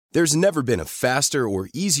There's never been a faster or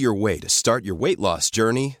easier way to start your weight loss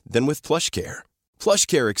journey than with PlushCare.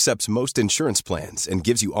 PlushCare accepts most insurance plans and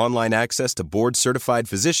gives you online access to board-certified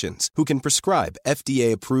physicians who can prescribe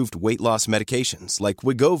FDA-approved weight loss medications like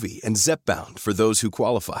Wegovy and Zepbound for those who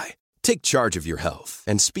qualify. Take charge of your health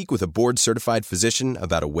and speak with a board-certified physician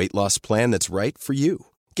about a weight loss plan that's right for you.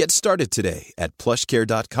 Get started today at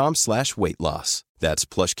plushcare.com/weight-loss. That's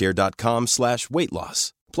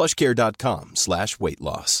plushcare.com/weight-loss.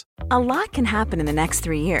 plushcare.com/weight-loss. A lot can happen in the next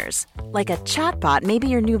 3 years. Like a chatbot may be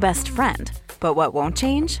your new best friend. But what won't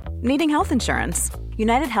change? Needing health insurance.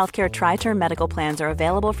 United Healthcare Tri-Term Medical Plans are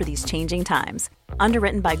available for these changing times.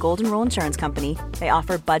 Underwritten by Golden Rule Insurance Company, they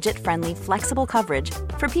offer budget-friendly, flexible coverage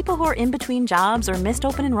for people who are in between jobs or missed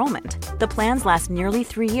open enrollment. The plans last nearly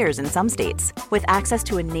 3 years in some states, with access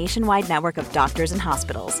to a nationwide network of doctors and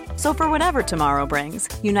hospitals. So for whatever tomorrow brings,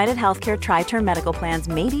 United Healthcare Tri-Term Medical Plans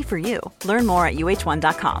may be for you. Learn more at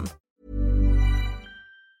uh1.com.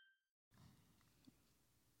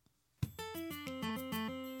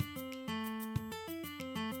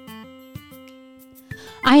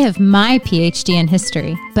 I have my PhD in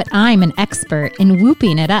history, but I'm an expert in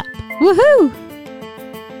whooping it up. Woohoo!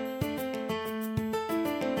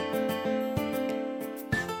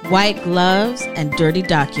 White gloves and dirty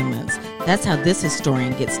documents. That's how this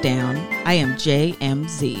historian gets down. I am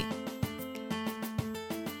JMZ.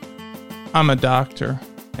 I'm a doctor,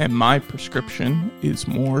 and my prescription is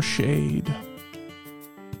more shade.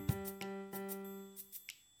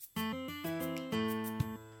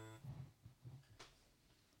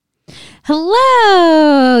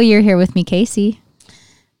 Hello! You're here with me, Casey.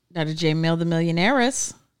 Dr. J. Mill, the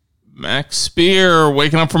millionaires. Max Spear,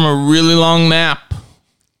 waking up from a really long nap.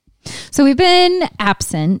 So we've been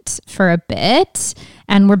absent for a bit,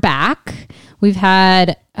 and we're back. We've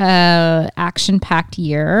had an action-packed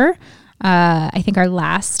year. I think our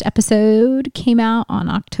last episode came out on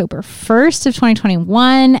October 1st of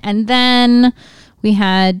 2021, and then we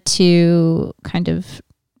had to kind of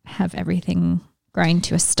have everything grind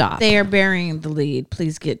to a stop. They are burying the lead.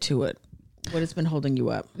 Please get to it. What has been holding you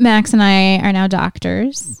up? Max and I are now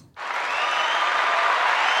doctors.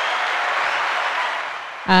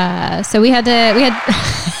 So we had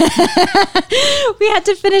we had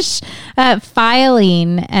to finish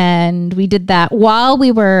filing, and we did that while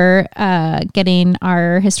we were getting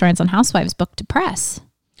our Historians on Housewives book to press.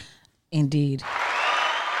 Indeed.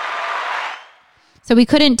 So we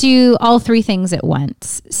couldn't do all three things at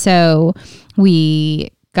once. So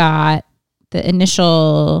we got the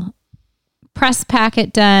initial press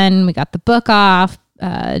packet done. We got the book off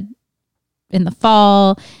in the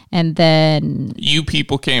fall, and then You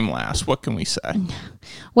people came last. What can we say?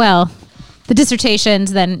 Well, the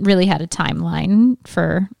dissertations then really had a timeline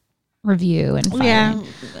for review and filing. Yeah,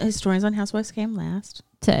 Historians on Housewives came last.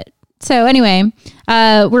 So anyway,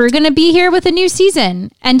 we're going to be here with a new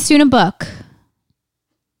season and soon a book.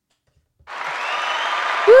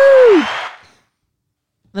 Woo!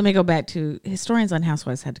 Let me go back to Historians on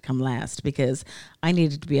Housewives had to come last because I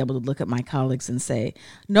needed to be able to look at my colleagues and say,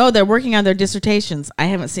 no, they're working on their dissertations. I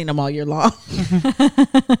haven't seen them all year long.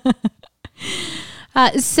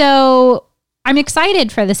 So I'm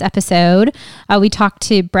excited for this episode. We talked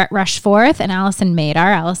to Brett Rushforth and Allison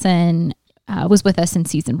Madar. Allison was with us in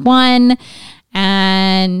season 1,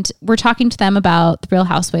 and we're talking to them about the Real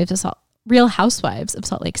Housewives of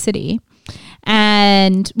Salt Lake City.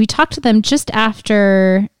 And we talked to them just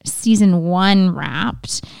after season 1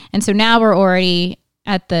 wrapped. And so now we're already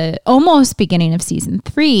at the almost beginning of season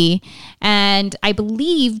 3. And I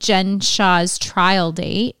believe Jen Shah's trial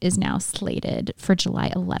date is now slated for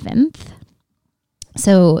July 11th.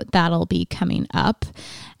 So that'll be coming up.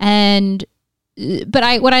 But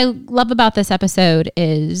what I love about this episode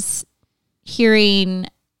is hearing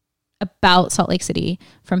about Salt Lake City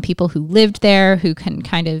from people who lived there, who can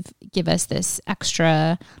kind of give us this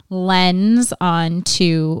extra lens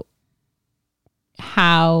onto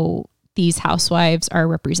how these housewives are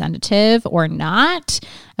representative or not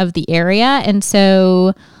of the area. And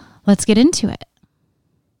so let's get into it.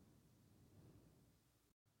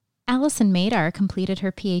 Allison Madar completed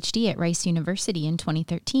her PhD at Rice University in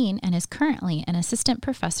 2013 and is currently an assistant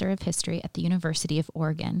professor of history at the University of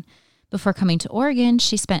Oregon. Before coming to Oregon,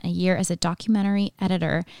 she spent a year as a documentary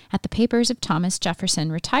editor at the Papers of Thomas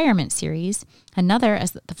Jefferson Retirement Series, another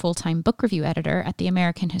as the full-time book review editor at the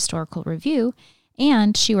American Historical Review,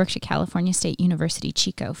 and she worked at California State University,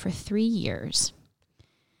 Chico for 3 years.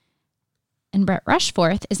 And Brett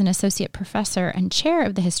Rushforth is an associate professor and chair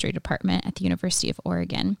of the history department at the University of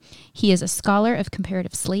Oregon. He is a scholar of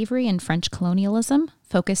comparative slavery and French colonialism,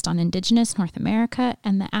 focused on indigenous North America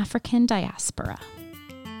and the African diaspora.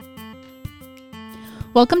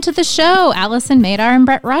 Welcome to the show, Allison Madar and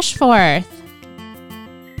Brett Rushforth.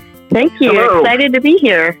 Thank you. Hello. Excited to be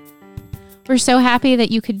here. We're so happy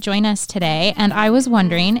that you could join us today, and I was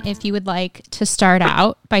wondering if you would like to start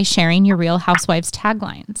out by sharing your Real Housewives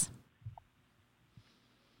taglines.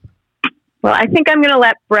 Well, I think I'm going to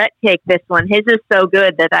let Brett take this one. His is so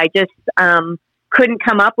good that I just couldn't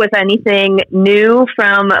come up with anything new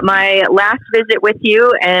from my last visit with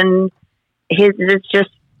you, and his is just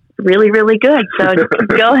really, really good. So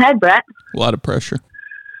go ahead, Brett. A lot of pressure.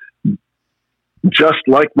 Just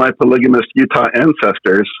like my polygamous Utah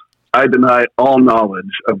ancestors, I deny all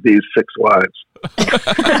knowledge of these 6 wives.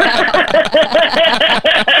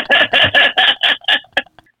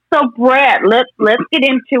 So, Brett, let's get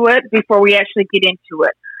into it before we actually get into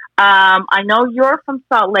it. I know you're from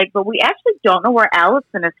Salt Lake, but we actually don't know where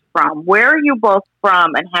Allison is from. Where are you both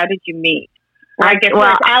from, and how did you meet? I guess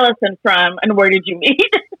where's Allison from, and where did you meet?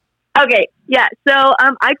 Okay, yeah. So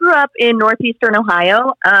I grew up in northeastern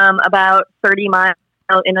Ohio, about 30 miles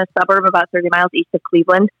in a suburb about 30 miles east of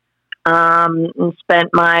Cleveland. And spent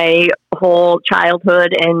my whole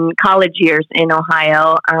childhood and college years in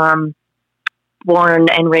Ohio. Born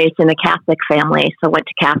and raised in a Catholic family, so went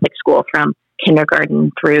to Catholic school from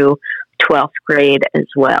kindergarten through 12th grade as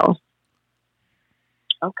well.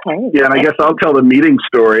 Okay. Yeah, and I guess I'll tell the meeting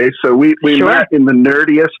story. So we Sure. met in the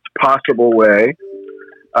nerdiest possible way.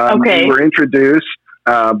 Okay. We were introduced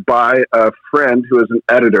by a friend who is an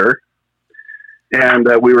editor, and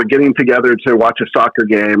we were getting together to watch a soccer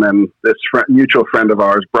game, and this mutual friend of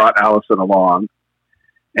ours brought Allison along.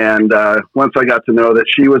 And once I got to know that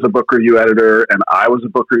she was a book review editor and I was a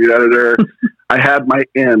book review editor, I had my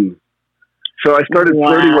in. So I started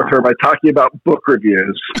flirting with her by talking about book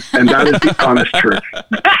reviews, and that is the honest truth.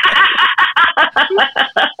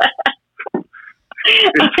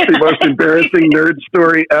 It's the most embarrassing nerd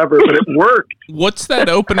story ever, but it worked. What's that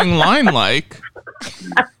opening line like?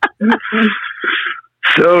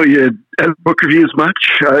 So you edit book reviews much?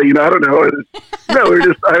 I don't know.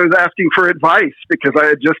 I was asking for advice because I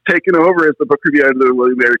had just taken over as the book review editor of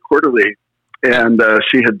William Mary Quarterly, and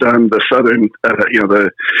she had done the Southern,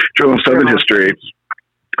 the Journal of Southern History.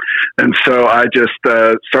 And so I just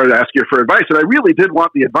started asking her for advice, and I really did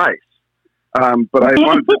want the advice, but I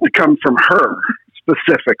wanted it to come from her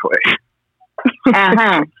specifically.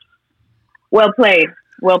 Uh-huh. Well played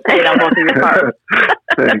on both of your parts.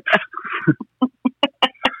 Thanks.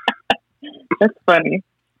 That's funny.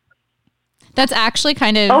 That's actually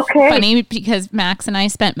kind of funny because Max and I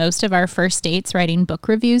spent most of our first dates writing book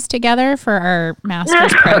reviews together for our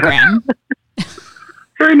master's program.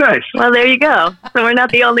 Very nice. Well, there you go. So we're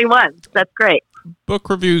not the only ones. That's great.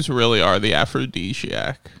 Book reviews really are the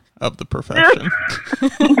aphrodisiac of the profession.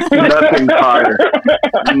 Nothing's hotter.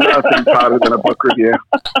 Nothing's hotter than a book review.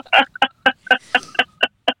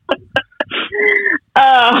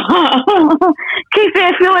 Casey,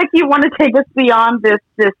 I feel like you want to take us beyond this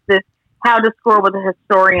how to score with a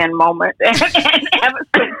historian moment and have us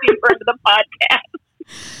go deeper into the podcast.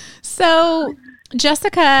 So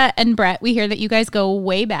Jessica and Brett, we hear that you guys go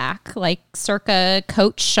way back, like circa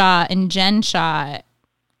Coach Shaw and Jen Shaw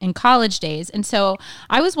in college days. And so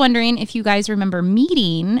I was wondering if you guys remember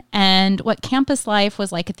meeting and what campus life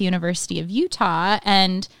was like at the University of Utah.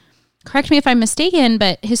 And correct me if I'm mistaken,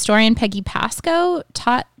 but historian Peggy Pasco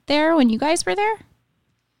taught there when you guys were there?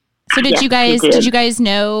 So did you guys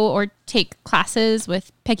know or take classes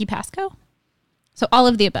with Peggy Pasco? So all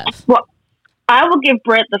of the above. Well, I will give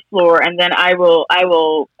Brett the floor, and then I will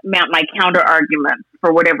mount my counter arguments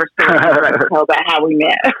for whatever story Brett tell about how we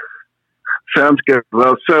met. Sounds good.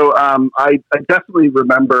 Well, so I definitely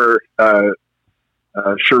remember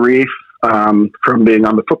Sharif from being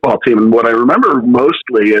on the football team, and what I remember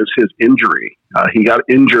mostly is his injury. He got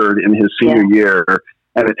injured in his senior year,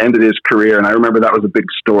 and it ended his career. And I remember that was a big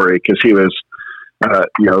story because he was,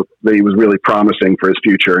 he was really promising for his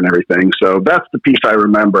future and everything. So that's the piece I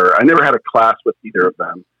remember. I never had a class with either of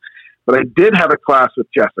them, but I did have a class with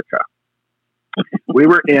Jessica. We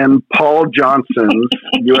were in Paul Johnson's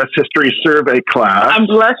U.S. History Survey class. I'm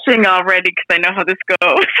blushing already because I know how this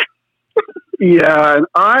goes. Yeah, and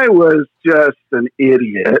I was just an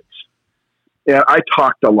idiot. Yeah, I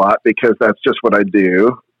talked a lot because that's just what I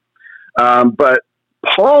do. But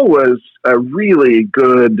Paul was a really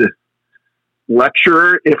good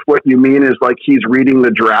lecturer, if what you mean is like he's reading the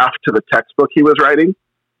draft to the textbook he was writing.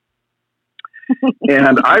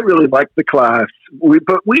 And I really liked the class. We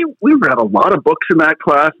read a lot of books in that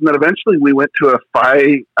class, and then eventually we went to a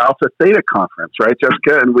Phi Alpha Theta conference, right,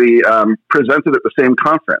 Jessica? And we presented at the same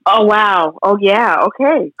conference. Oh, wow. Oh, yeah.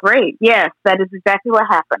 Okay, great. Yes, that is exactly what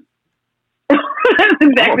happened. That's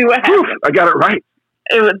exactly what happened. I got it right.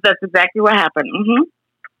 That's exactly what happened.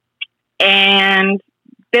 And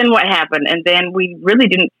then what happened? And then we really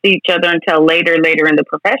didn't see each other until later in the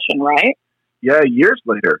profession, right? Yeah, years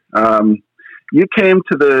later. You came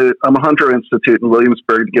to the Hunter Institute in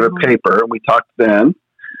Williamsburg to give a paper, and we talked then.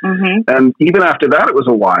 And even after that, it was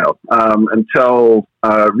a while until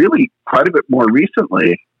really quite a bit more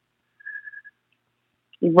recently.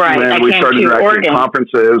 Right. When we started directing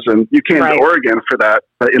conferences, and you came to Oregon for that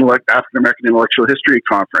African American Intellectual History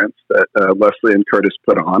Conference that Leslie and Curtis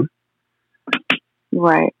put on.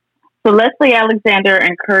 Right. So Leslie Alexander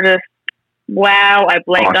and Curtis. Wow, I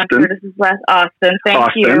blanked on Curtis's last. Austin.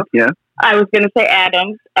 Thank you. Yeah. I was going to say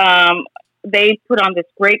Adams. They put on this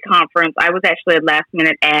great conference. I was actually a last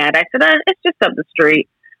minute ad. I said, it's just up the street.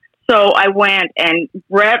 So I went, and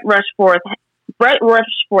Brett Rushforth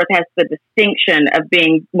has the distinction of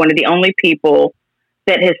being one of the only people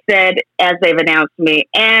that has said, as they've announced me,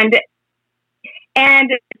 and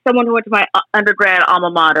someone who went to my undergrad alma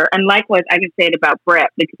mater. And likewise, I can say it about Brett,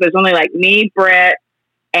 because there's only like me, Brett,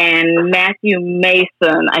 and Matthew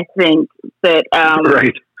Mason, I think, that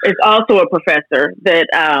is also a professor that,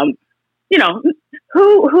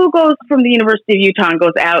 who goes from the University of Utah and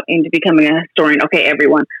goes out into becoming a historian? Okay,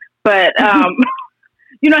 everyone. But,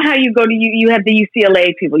 you know how you go to, you have the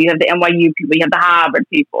UCLA people, you have the NYU people, you have the Harvard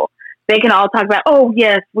people. They can all talk about, oh,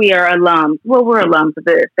 yes, we are alums. Well, we're alums of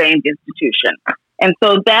the same institution. And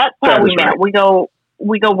so that's how we met. We go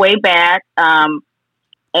way back.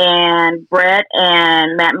 And Brett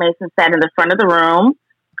and Matt Mason sat in the front of the room.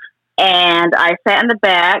 And I sat in the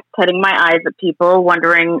back, cutting my eyes at people,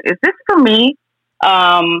 wondering, is this for me?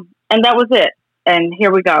 And that was it. And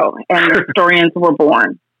here we go. And the historians were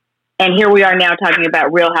born. And here we are now talking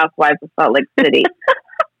about Real Housewives of Salt Lake City.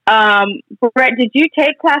 Brett, did you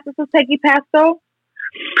take classes with Peggy Pasco?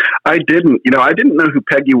 I didn't. I didn't know who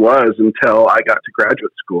Peggy was until I got to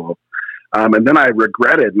graduate school. And then I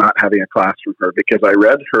regretted not having a class from her, because I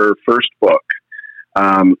read her first book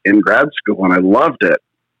in grad school, and I loved it.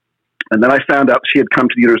 And then I found out she had come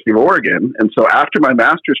to the University of Oregon. And so after my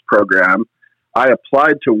master's program, I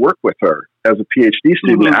applied to work with her as a PhD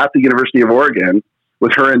student at the University of Oregon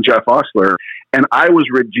with her and Jeff Osler. And I was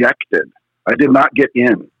rejected. I did not get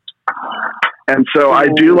in. And so I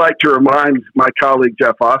do like to remind my colleague,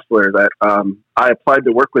 Jeff Osler, that I applied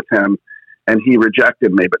to work with him and he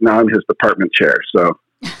rejected me, but now I'm his department chair. So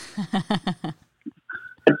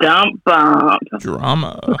dump bump.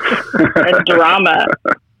 Drama. Drama.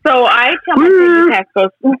 So I tell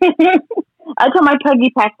my Peggy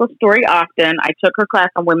Pasco story often. I took her class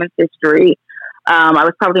on women's history. I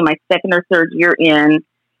was probably my second or third year in,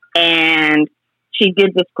 and she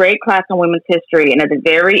did this great class on women's history. And at the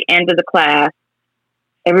very end of the class,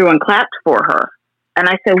 everyone clapped for her. And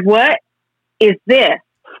I said, what is this?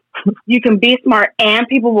 You can be smart and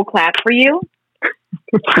people will clap for you?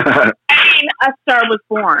 I mean, a star was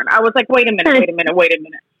born. I was like, wait a minute.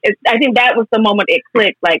 I think that was the moment it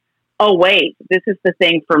clicked. Like, oh, wait, this is the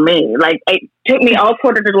thing for me. Like, it took me all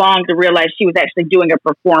quarter long to realize she was actually doing a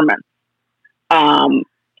performance. And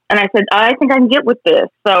I said, I think I can get with this.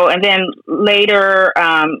 So, and then later,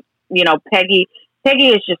 Peggy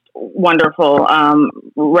is just wonderful.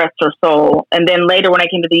 Rest her soul. And then later when I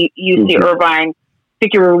came to the UC Irvine,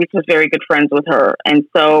 Vicki Ruiz was very good friends with her. And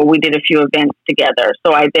so we did a few events together.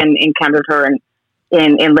 So I then encountered her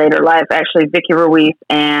in later life. Actually, Vicki Ruiz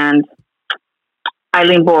and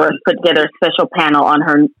Eileen Boris put together a special panel on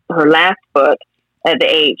her last book at the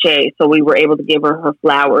AHA. So we were able to give her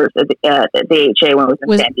flowers at the AHA when it was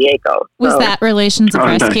in San Diego. Was that Relations of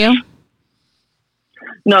Rescue?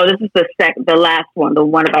 No, this is the last one, the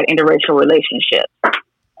one about interracial relationships.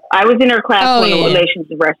 I was in her class when the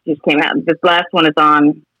Relations of Rescues came out. This last one is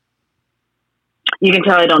on. You can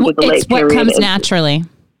tell I don't do the late period. It's what comes naturally.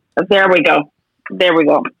 There we go.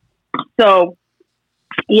 So,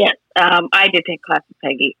 yes, I did take class with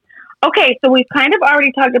Peggy. Okay, so we've kind of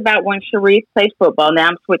already talked about when Sharif played football. Now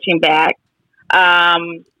I'm switching back.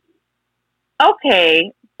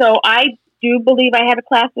 Okay, so I do believe I had a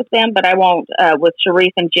class with them, but I won't with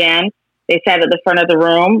Sharif and Jen. They sat at the front of the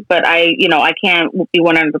room, but I can't be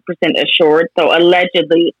 100% assured. So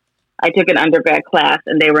allegedly, I took an undergrad class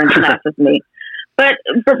and they were in class with me. But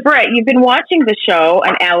Brett, you've been watching the show,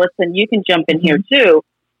 and Allison, you can jump in here too.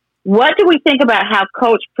 What do we think about how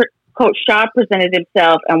Coach Shaw presented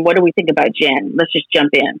himself, and what do we think about Jen? Let's just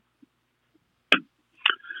jump in.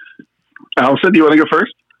 Allison, do you want to go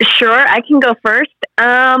first? Sure, I can go first.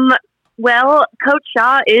 Well, Coach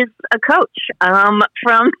Shaw is a coach. From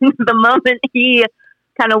the moment he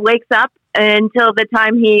kind of wakes up until the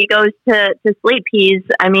time he goes to sleep, he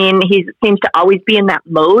seems to always be in that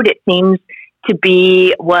mode. It seems to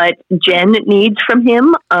be what Jen needs from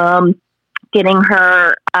him, getting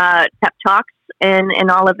her pep talks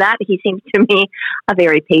and all of that. He seems to me a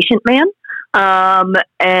very patient man,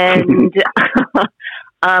 and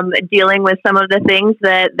dealing with some of the things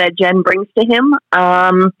that Jen brings to him.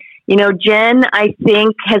 Jen, I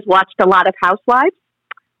think, has watched a lot of Housewives,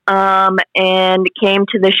 and came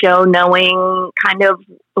to the show knowing kind of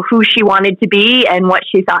who she wanted to be and what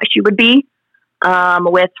she thought she would be,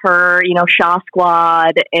 with her, Shaw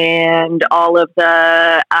Squad and all of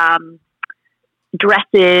the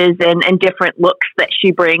dresses and different looks that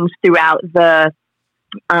she brings throughout the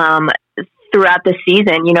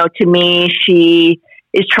season. To me, she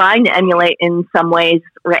is trying to emulate in some ways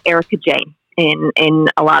Erica Jane in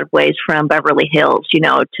a lot of ways from Beverly Hills,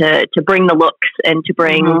 to bring the looks and to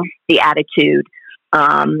bring the attitude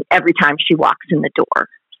every time she walks in the door.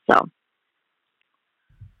 So.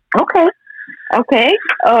 Okay.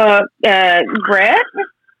 Brett?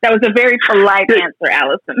 That was a very polite answer,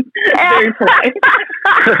 Allison. Very polite.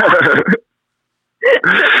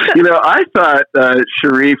 I thought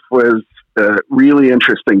Sharrieff was really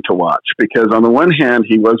interesting to watch because on the one hand,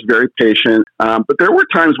 he was very patient, but there were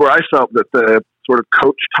times where I felt that the sort of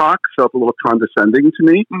coach talk felt a little condescending to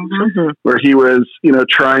me, where he was,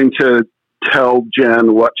 trying to tell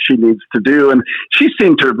Jen what she needs to do. And she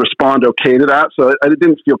seemed to respond okay to that. So I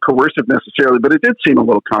didn't feel coercive necessarily, but it did seem a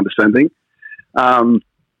little condescending. And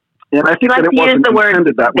I think that it wasn't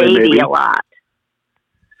intended that way, maybe. A lot.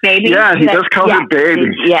 Baby? Yeah, he does call her baby.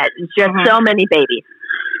 Yeah, just so many babies.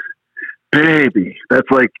 Baby. That's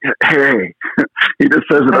like, hey. He just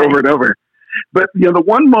says it over and over. But, the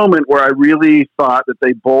one moment where I really thought that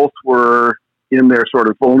they both were in their sort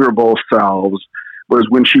of vulnerable selves was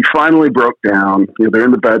when she finally broke down. They're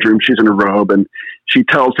in the bedroom, she's in a robe, and she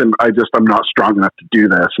tells him, I'm not strong enough to do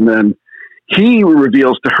this. And then he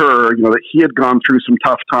reveals to her, that he had gone through some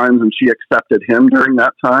tough times and she accepted him during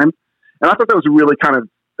that time. And I thought that was a really kind of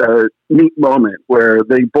neat moment where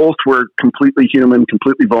they both were completely human,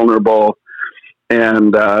 completely vulnerable.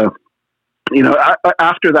 And,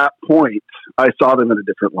 after that point, I saw them in a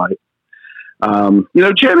different light.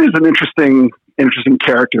 Jen is an interesting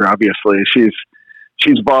character, obviously.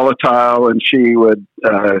 She's volatile and she would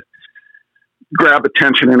grab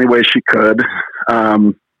attention any way she could.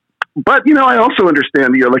 But, I also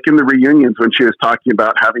understand, like in the reunions when she was talking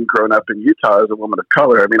about having grown up in Utah as a woman of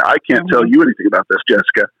color. I mean, I can't tell you anything about this,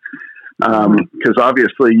 Jessica, because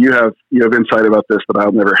obviously you have insight about this that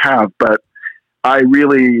I'll never have. But I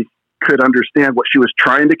really could understand what she was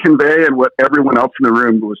trying to convey and what everyone else in the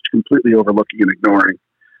room was completely overlooking and ignoring.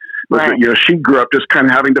 That, she grew up just kind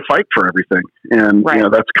of having to fight for everything. And,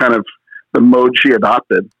 that's kind of the mode she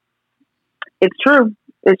adopted. It's true.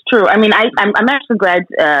 I mean, I'm actually glad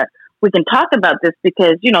we can talk about this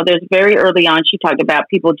because, there's very early on, she talked about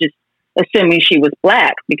people just assuming she was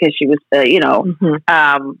Black because she was, she's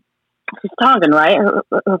Tongan, right?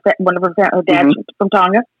 One of her dad's from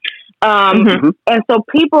Tonga. And so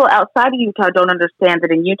people outside of Utah don't understand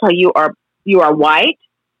that in Utah, you are white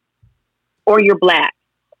or you're Black.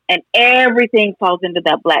 And everything falls into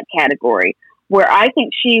that Black category. Where I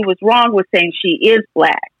think she was wrong with saying she is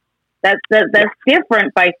Black. That's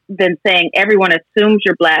different than saying everyone assumes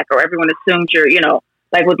you're Black or everyone assumes you're,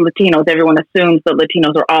 like with Latinos, everyone assumes that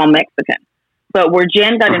Latinos are all Mexican. But where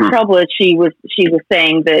Jen got in trouble is she was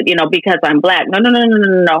saying that, because I'm Black.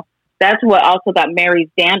 No. That's what also got Mary's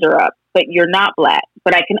dander up. But you're not Black.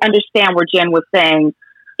 But I can understand where Jen was saying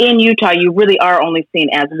in Utah, you really are only seen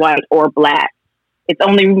as white or Black. It's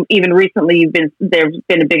only even recently there's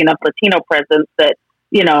been a big enough Latino presence that,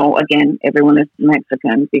 again, everyone is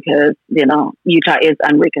Mexican because, Utah is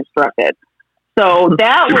unreconstructed. So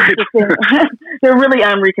that was the thing. They're really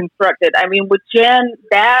unreconstructed. I mean, with Jen,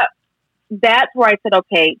 that's where I said,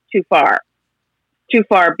 okay, too far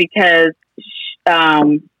because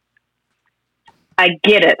I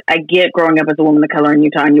get it. I get growing up as a woman of color in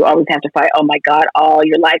Utah and you always have to fight. Oh my God, all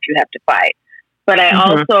your life you have to fight. But I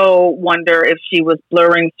also wonder if she was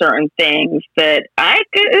blurring certain things that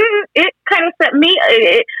it kind of set me,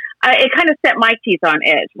 it kind of set my teeth on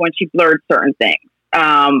edge when she blurred certain things.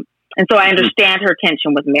 And so I understand her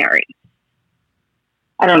tension with Mary.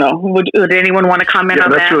 I don't know. Would anyone want to comment on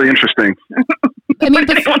that? That's really interesting. I mean,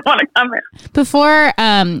 anyone want to comment? Before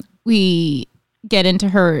we get into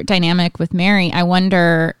her dynamic with Mary, I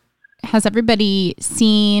wonder, has everybody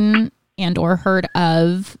seen and or heard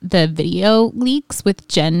of the video leaks with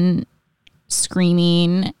Jen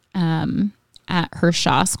screaming at her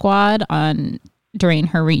Shaw Squad during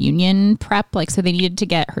her reunion prep? Like, so they needed to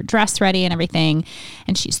get her dress ready and everything,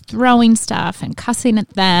 and she's throwing stuff and cussing at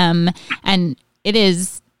them, and it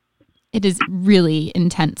is it is really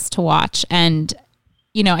intense to watch. And,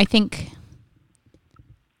 you know, I think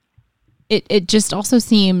it just also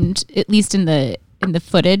seemed, at least in the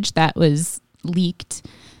footage that was leaked,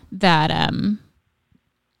 that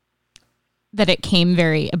that it came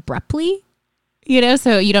very abruptly, you know,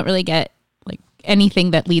 so you don't really get like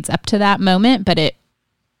anything that leads up to that moment, but it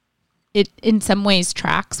in some ways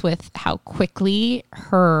tracks with how quickly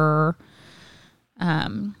her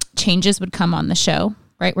changes would come on the show,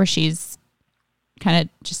 right? Where she's kind of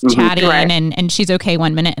just chatting and she's okay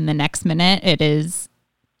one minute, and the next minute it is,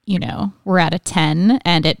 you know, we're at a 10,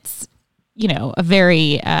 and it's, you know, a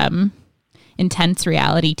very intense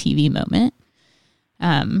reality TV moment.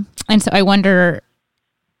 And so I wonder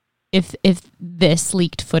if this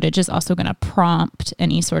leaked footage is also going to prompt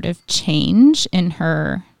any sort of change in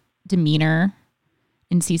her demeanor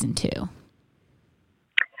in season 2.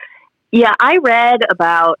 Yeah, I read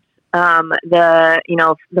about the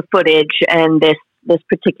footage and this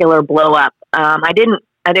particular blow up. I didn't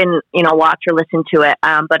watch or listen to it,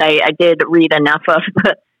 but I did read enough of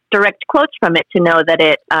the direct quotes from it to know that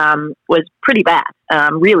it was pretty bad,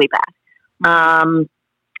 really bad.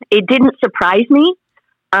 It didn't surprise me,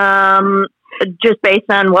 just based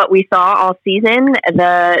on what we saw all season,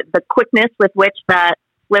 the quickness with which that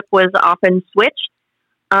flip was often switched,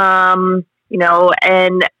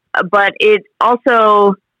 but it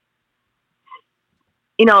also,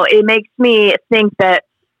 you know, it makes me think that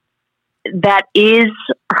is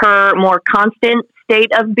her more constant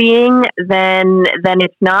state of being than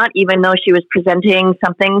it's not, even though she was presenting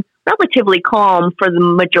something relatively calm for the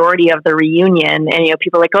majority of the reunion. And, you know,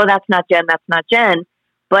 people are like, oh, that's not Jen.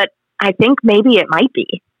 But I think maybe it might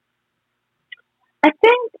be. I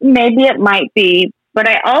think maybe it might be, but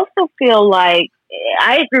I also feel like,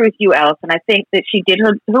 I agree with you, Allison. I think that she did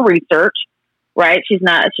her research, right? She's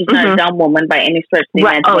not a dumb woman by any stretch of the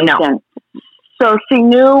imagination. Oh, no. So she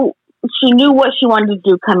knew what she wanted to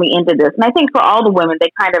do coming into this. And I think for all the women, they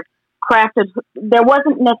kind of crafted, there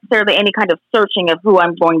wasn't necessarily any kind of searching of who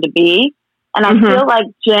I'm going to be. And I feel like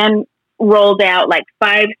Jen rolled out like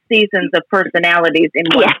 5 seasons of personalities in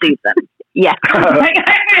one season. Yeah. I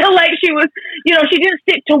feel like she was, you know, she didn't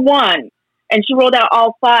stick to one, and she rolled out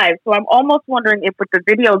all 5. So I'm almost wondering if with the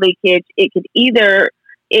video leakage, because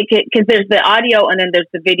there's the audio and then there's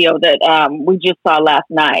the video that we just saw last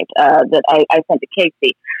night that I sent to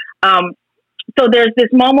Casey. So there's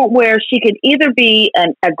this moment where she could either be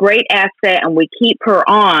a great asset and we keep her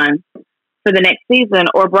on for the next season,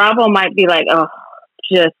 or Bravo might be like, oh,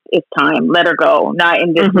 just it's time, let her go. Not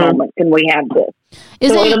in this moment can we have this.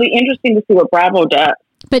 It'll be interesting to see what Bravo does.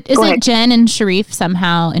 But isn't Jen and Sharif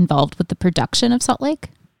somehow involved with the production of Salt Lake?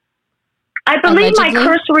 I believe my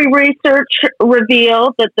cursory research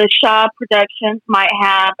revealed that the Shaw Productions might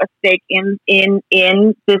have a stake in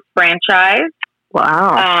this franchise.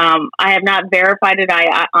 Wow. I have not verified it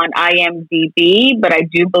on IMDb, but I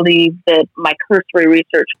do believe that my cursory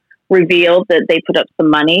research revealed that they put up some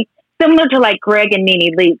money. Similar to like Greg and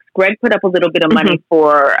Nene Leakes. Greg put up a little bit of money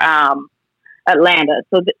for Atlanta.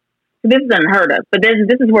 So this is unheard of. But this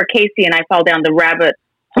is where Casey and I fall down the rabbit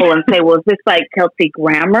hole and say, well, is this like Kelsey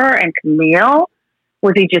Grammer and Camille?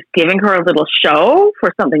 Was he just giving her a little show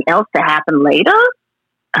for something else to happen later?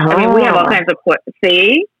 I mean, we have all kinds of questions.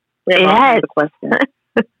 See? We have all kinds of questions.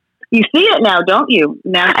 You see it now, don't you?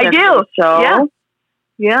 Now I do. Show.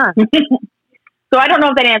 Yeah. So I don't know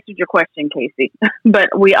if that answered your question, Casey, but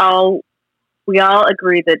we all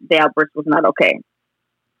agree that the outburst was not okay.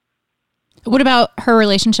 What about her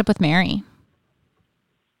relationship with Mary?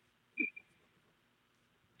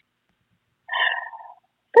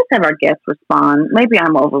 Let's have our guests respond. Maybe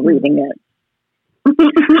I'm overreading it.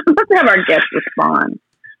 Let's have our guests respond.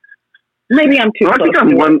 Maybe I'm too close. I think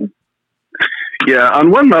on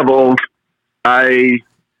one level, I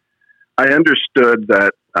understood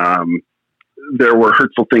that there were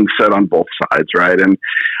hurtful things said on both sides, right? And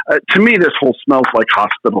to me, this whole smells like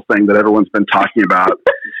hospital thing that everyone's been talking about,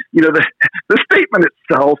 you know, the statement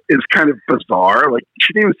itself is kind of bizarre. Like,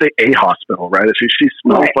 she didn't even say a hospital, right? She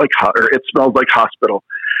smells like, or it smells like hospital.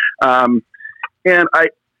 And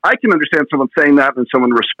I can understand someone saying that and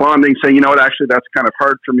someone responding saying, you know what, actually that's kind of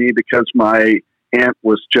hard for me because my aunt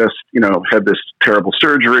was just, you know, had this terrible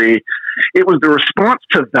surgery. It was the response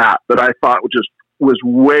to that I thought was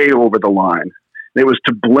way over the line. It was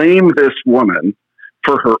to blame this woman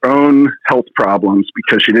for her own health problems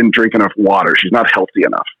because she didn't drink enough water. She's not healthy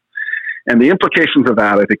enough. And the implications of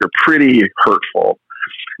that, I think, are pretty hurtful.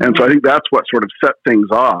 And so I think that's what sort of set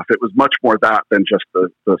things off. It was much more that than just the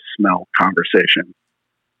smell conversation.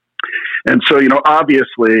 And so, you know,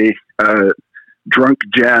 obviously, drunk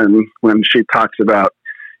Jen, when she talks about,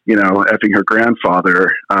 effing her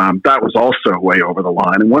grandfather, that was also way over the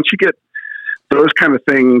line. And once you get those kind of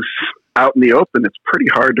things out in the open, it's pretty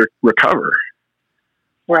hard to recover.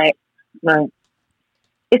 Right.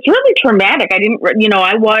 It's really traumatic. I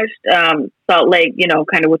watched Salt Lake,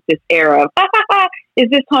 kind of with this era of, is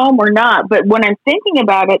this home or not? But when I'm thinking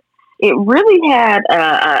about it, it really had,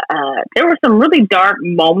 there were some really dark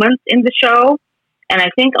moments in the show. And I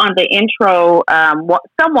think on the intro,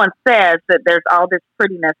 someone says that there's all this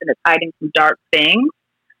prettiness and it's hiding some dark things.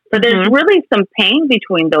 But there's really some pain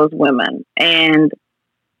between those women. And,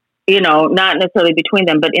 not necessarily between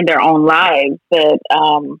them, but in their own lives. That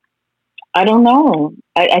I don't know.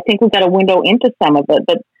 I think we've got a window into some of it.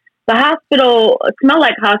 But the hospital, Smell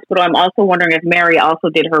Like Hospital, I'm also wondering if Mary also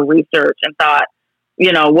did her research and thought,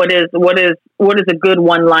 what is a good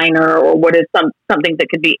one-liner, or what is something that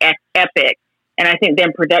could be epic. And I think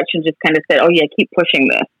then production just kind of said, oh, yeah, keep pushing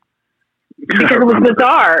this. Because it was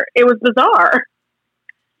bizarre. It was bizarre.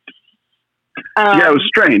 Yeah, it was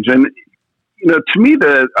strange. And, to me,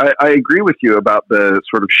 I agree with you about the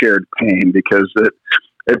sort of shared pain, because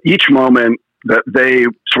at each moment that they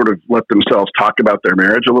sort of let themselves talk about their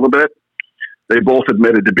marriage a little bit, they both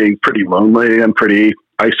admitted to being pretty lonely and pretty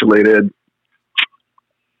isolated.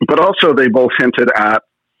 But also they both hinted at,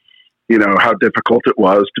 how difficult it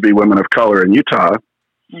was to be women of color in Utah.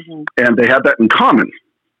 Mm-hmm. And they had that in common.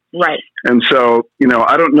 Right. And so,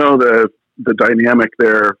 I don't know the dynamic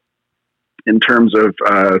there in terms of,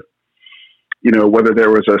 whether there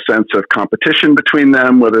was a sense of competition between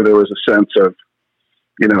them, whether there was a sense of,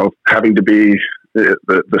 having to be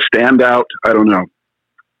the standout. I don't know.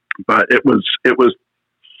 But it was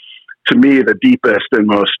to me the deepest and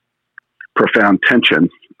most profound tension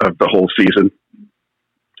of the whole season.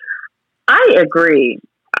 I agree.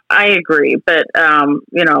 But,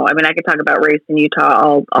 I could talk about race in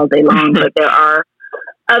Utah all day long, but there are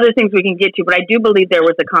other things we can get to. But I do believe there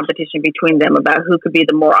was a competition between them about who could be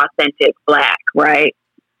the more authentic Black, right?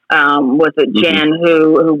 Was it Jen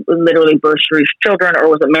who literally birthed Sharif's children, or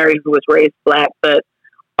was it Mary who was raised Black, but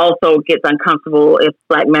also gets uncomfortable if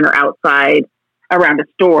Black men are outside around a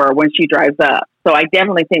store when she drives up? So I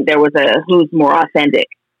definitely think there was a who's more authentic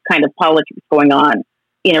kind of politics going on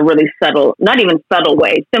in a really subtle, not even subtle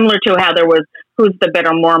way, similar to how there was who's the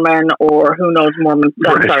better Mormon, or who knows Mormon,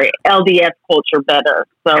 LDS culture better.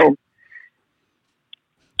 So,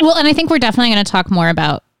 well, and I think we're definitely going to talk more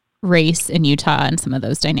about race in Utah and some of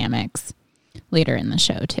those dynamics later in the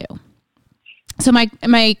show too. So my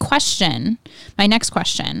next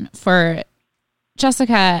question for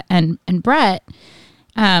Jessica and Brett.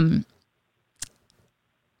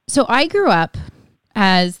 So I grew up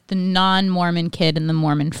as the non-Mormon kid in the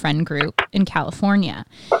Mormon friend group in California.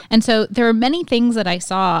 And so there are many things that I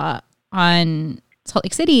saw on Salt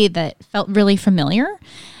Lake City that felt really familiar.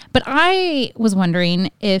 But I was wondering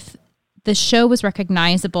if the show was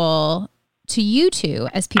recognizable to you two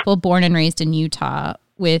as people born and raised in Utah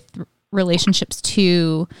with relationships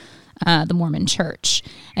to the Mormon church.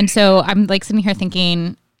 And so I'm sitting here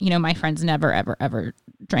thinking, my friends never, ever, ever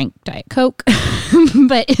drank Diet Coke,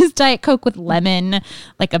 but is Diet Coke with lemon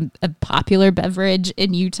a popular beverage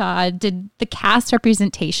in Utah? Did the cast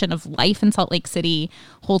representation of life in Salt Lake City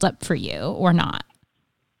hold up for you or not?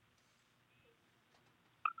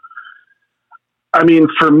 I mean,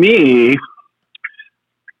 for me,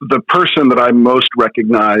 the person that I most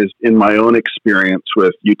recognized in my own experience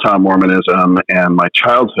with Utah Mormonism and my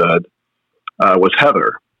childhood was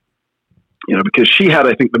Heather. Because she had,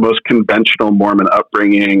 I think, the most conventional Mormon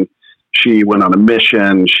upbringing. She went on a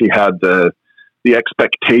mission. She had the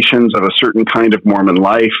expectations of a certain kind of Mormon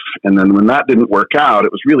life. And then when that didn't work out,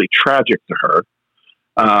 it was really tragic to her.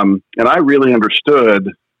 And I really understood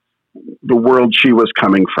the world she was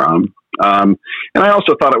coming from. And I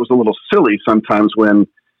also thought it was a little silly sometimes when,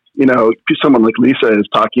 someone like Lisa is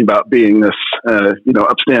talking about being this,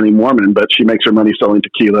 upstanding Mormon, but she makes her money selling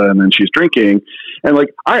tequila and then she's drinking. And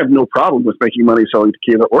I have no problem with making money selling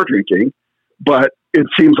tequila or drinking, but it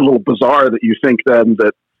seems a little bizarre that you think then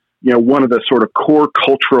that, one of the sort of core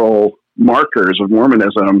cultural markers of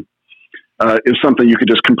Mormonism is something you could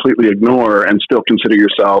just completely ignore and still consider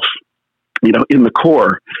yourself, in the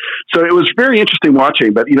core. So it was very interesting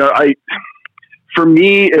watching, but, for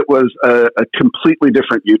me, it was a completely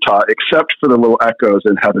different Utah, except for the little echoes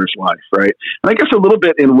in Heather's life, right? And I guess a little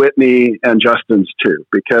bit in Whitney and Justin's too,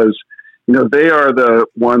 because, they are the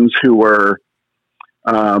ones who were,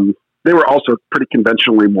 they were also pretty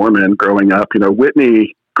conventionally Mormon growing up.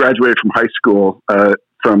 Whitney graduated from high school,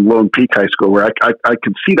 from Lone Peak High School, where I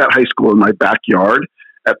could see that high school in my backyard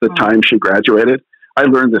at the time she graduated. I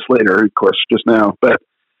learned this later, of course, just now, but,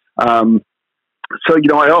 So,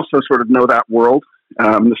 I also sort of know that world.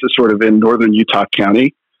 This is sort of in northern Utah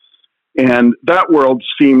County. And that world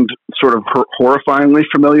seemed sort of horrifyingly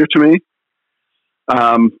familiar to me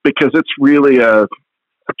because it's really a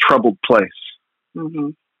troubled place. Mm-hmm.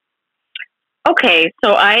 Okay,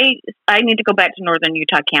 so I need to go back to northern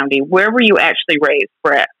Utah County. Where were you actually raised,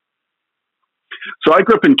 Brett? So I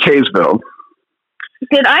grew up in Kaysville.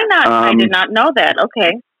 Did I not? I did not know that.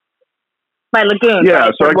 Okay. By Lagoon, yeah.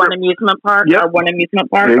 right? So one amusement park. Yep. Or one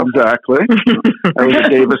amusement park. Exactly. I was at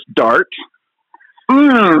Davis Dart.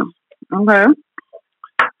 Okay.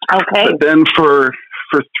 Okay. But then for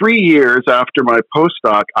 3 years after my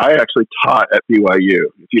postdoc, I actually taught at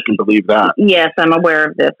BYU, if you can believe that. Yes, I'm aware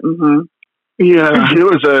of this. Mm-hmm. Yeah, it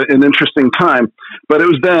was an interesting time. But it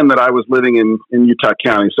was then that I was living in Utah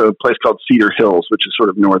County, so a place called Cedar Hills, which is sort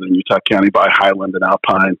of northern Utah County by Highland and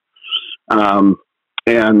Alpine.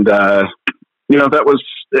 That was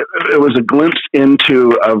it was a glimpse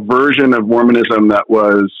into a version of Mormonism that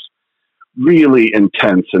was really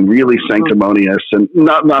intense and really sanctimonious, and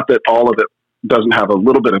not that all of it doesn't have a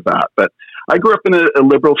little bit of that, but I grew up in a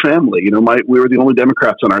liberal family. We were the only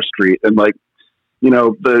Democrats on our street, and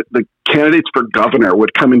the candidates for governor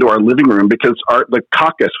would come into our living room because the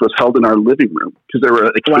caucus was held in our living room because there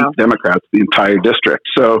were 8 Democrats the entire district.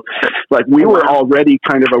 So we were already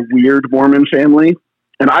kind of a weird Mormon family,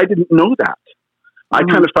 and I didn't know that. I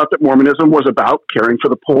kind of thought that Mormonism was about caring for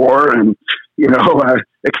the poor and,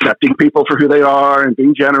 accepting people for who they are and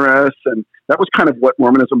being generous. And that was kind of what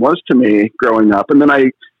Mormonism was to me growing up. And then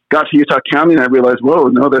I got to Utah County and I realized, whoa,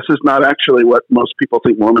 no, this is not actually what most people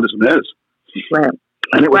think Mormonism is. Right.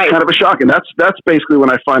 And it was kind of a shock. And that's basically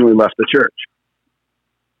when I finally left the church.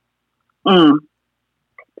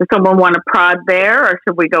 Does someone want to prod there, or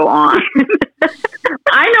should we go on?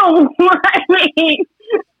 I know what I mean.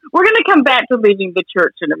 We're going to come back to leaving the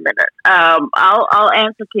church in a minute. I'll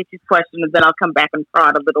answer Kitty's question, and then I'll come back and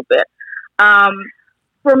prod a little bit.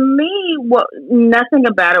 For me, nothing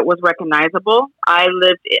about it was recognizable. I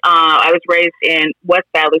was raised in West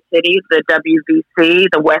Valley City, the WVC,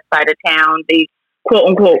 the west side of town, the quote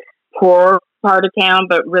unquote poor part of town,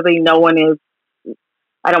 but really I don't want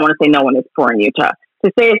to say no one is poor in Utah.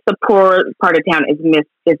 To say it's the poor part of town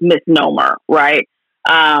is misnomer, right?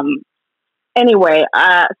 Anyway,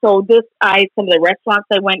 some of the restaurants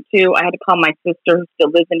I went to, I had to call my sister who still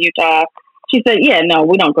lives in Utah. She said, yeah, no,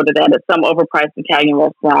 we don't go to that. It's some overpriced Italian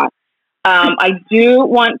restaurant. I do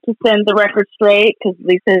want to send the record straight because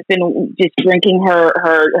Lisa has been just drinking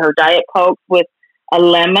her Diet Coke with a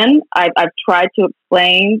lemon. I've tried to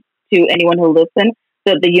explain to anyone who listens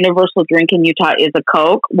that the universal drink in Utah is a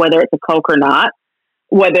Coke, whether it's a Coke or not.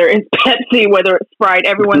 Whether it's Pepsi, whether it's Sprite,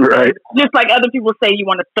 everyone says, just like other people say you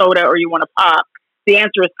want a soda or you want a pop, the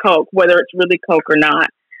answer is Coke, whether it's really Coke or not.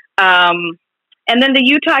 And then the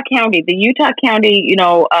Utah County,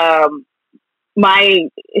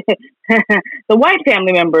 the white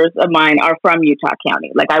family members of mine are from Utah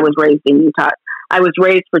County. Like I was raised in Utah. I was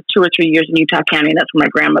raised for 2 or 3 years in Utah County, and that's where my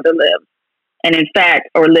grandmother lived. And in fact,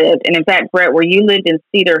 Brett, where you lived in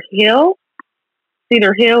Cedar Hill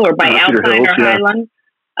or by Alpine or Highland.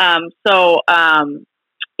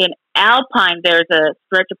 In Alpine, there's a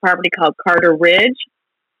stretch of property called Carter Ridge.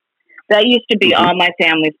 That used to be all my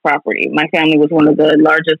family's property. My family was one of the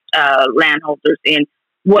largest landholders in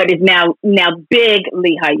what is now big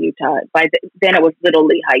Lehi, Utah. Then it was little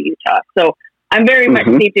Lehi, Utah. So I'm very much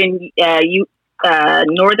deep in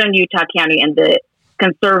northern Utah County and the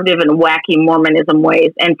conservative and wacky Mormonism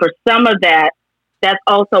ways. And for some of that, that's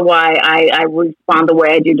also why I respond the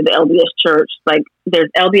way I do to the LDS Church. Like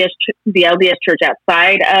there's the LDS Church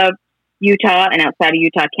outside of Utah and outside of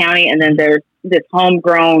Utah County, and then there's this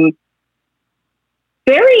homegrown,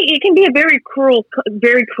 it can be a very cruel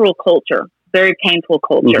culture, very painful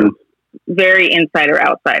culture, very insider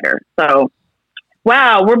outsider. So,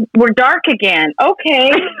 wow, we're dark again.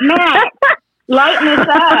 Okay, Matt, lighten us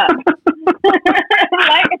up.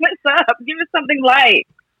 Lighten us up. Give us something light.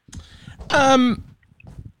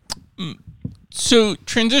 So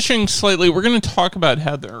transitioning slightly, we're going to talk about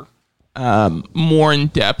Heather more in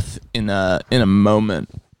depth in a moment.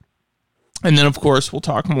 And then, of course, we'll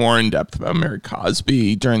talk more in depth about Mary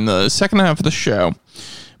Cosby during the second half of the show.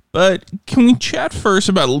 But can we chat first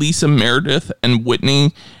about Lisa Meredith and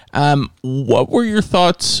Whitney? What were your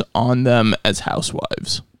thoughts on them as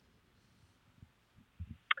housewives?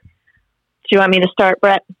 Do you want me to start,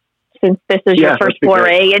 Brett? Since this is your first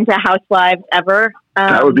foray into housewives ever.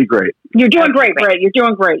 That would be great. You're doing great, Brett. You're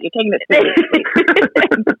doing great. You're taking it seriously.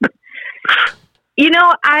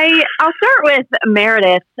 I'll start with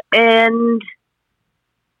Meredith. And,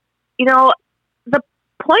 the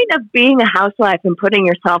point of being a housewife and putting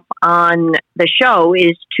yourself on the show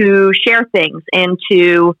is to share things and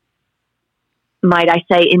to, might I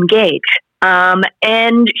say, engage.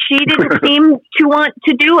 And she didn't seem to want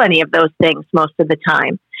to do any of those things most of the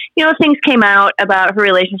time. You know, things came out about her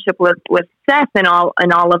relationship with Seth and all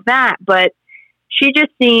of that, but she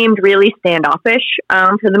just seemed really standoffish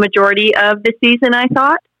for the majority of the season, I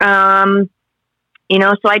thought. You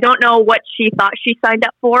know, so I don't know what she thought she signed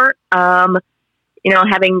up for, you know,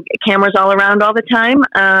 having cameras all around all the time.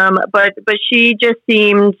 But she just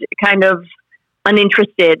seemed kind of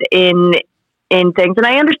uninterested in things. And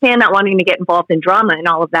I understand not wanting to get involved in drama and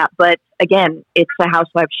all of that. But again, it's a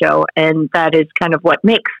housewife show, and that is kind of what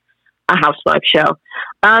makes a housewife show.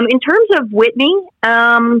 In terms of Whitney,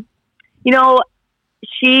 you know,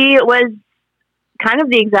 she was kind of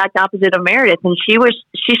the exact opposite of Meredith, and she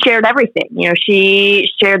shared everything. You know, she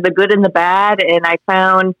shared the good and the bad, and I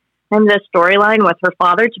found the storyline with her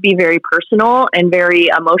father to be very personal and very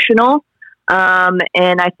emotional. And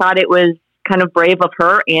I thought it was kind of brave of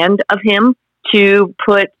her and of him to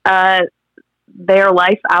put their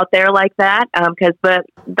life out there like that, because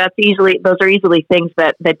those are easily things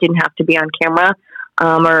that didn't have to be on camera.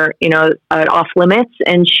 Or, you know, off limits,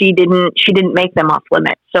 and she didn't make them off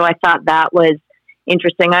limits. So I thought that was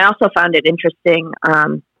interesting. I also found it interesting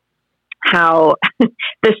how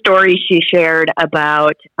the story she shared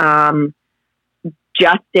about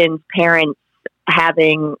Justin's parents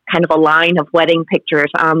having kind of a line of wedding pictures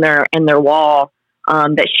on their wall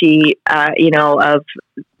that she, you know, of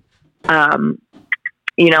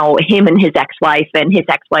you know, him and his ex-wife and his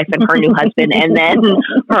ex-wife and her new husband, and then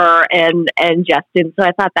her and Justin. So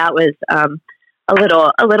I thought that was a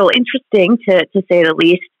little interesting to say the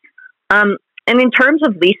least. And in terms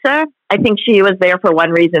of Lisa, I think she was there for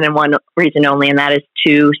one reason and one reason only, and that is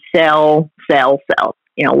to sell,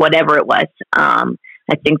 you know, whatever it was. I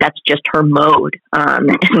think that's just her mode.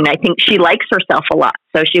 And I think she likes herself a lot,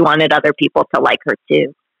 so she wanted other people to like her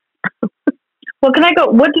too. Well, can I go?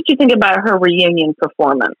 What did you think about her reunion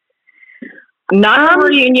performance? Not her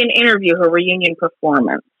reunion interview, her reunion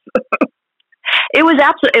performance. It was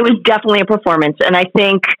definitely a performance, and I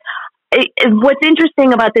think what's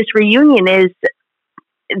interesting about this reunion is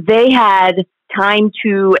they had time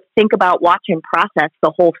to think about, watch, and process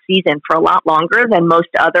the whole season for a lot longer than most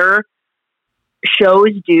other shows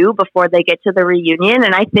do before they get to the reunion.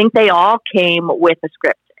 And I think they all came with a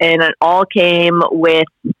script, and it all came with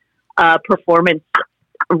performance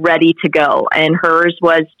ready to go, and hers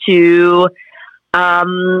was to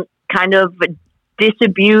kind of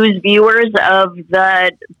disabuse viewers of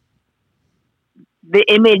the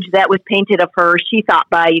image that was painted of her, she thought,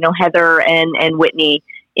 by, you know, Heather and Whitney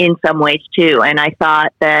in some ways too. And I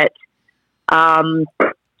thought that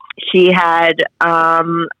she had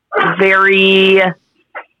very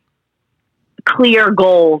clear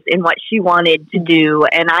goals in what she wanted to do,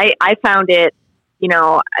 and I found it, you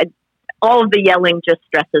know, all of the yelling just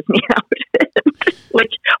stresses me out,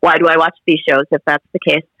 which, why do I watch these shows if that's the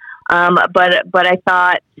case? But I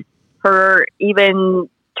thought her even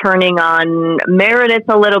turning on Meredith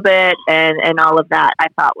a little bit and all of that, I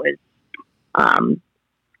thought was,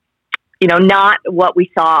 you know, not what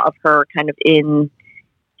we saw of her kind of in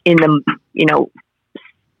the, you know,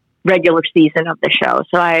 regular season of the show.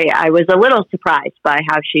 So I was a little surprised by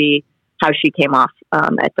how she came off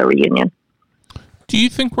at the reunion. Do you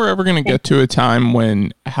think we're ever going to get to a time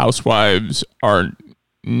when housewives are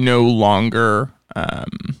no longer,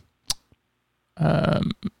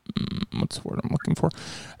 what's the word I'm looking for?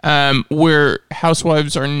 Where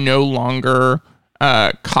housewives are no longer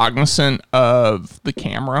cognizant of the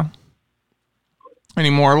camera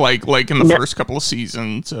anymore, like in the first couple of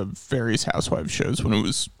seasons of various housewives shows when it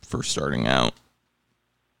was first starting out?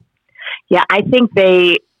 Yeah, I don't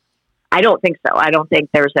think so. I don't think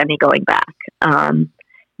there's any going back.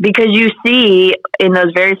 Because you see in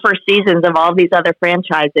those very first seasons of all these other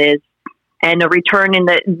franchises, and a return in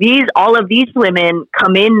all of these women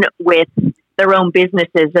come in with their own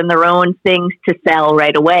businesses and their own things to sell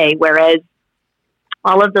right away. Whereas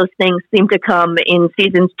all of those things seem to come in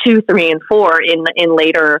seasons 2, 3, and 4 in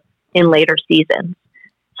later seasons.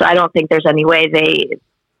 So I don't think there's any way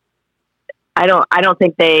I don't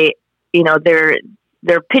think they, you know,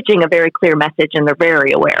 they're pitching a very clear message, and they're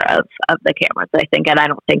very aware of the cameras, I think, and I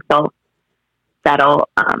don't think that'll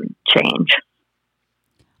change.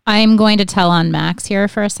 I'm going to tell on Max here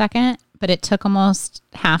for a second, but it took almost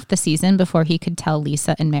half the season before he could tell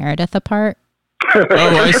Lisa and Meredith apart. Oh,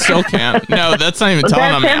 I still can't. No, that's not even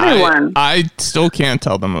telling them. Everyone. I still can't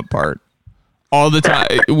tell them apart. all the time.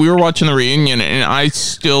 We were watching the reunion, and I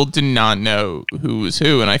still did not know who was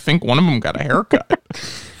who, and I think one of them got a haircut.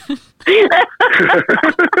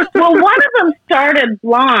 Well, one of them started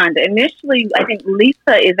blonde. Initially, I think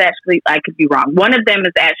Lisa is actually, I could be wrong. One of them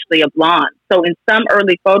is actually a blonde. So in some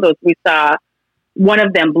early photos, we saw one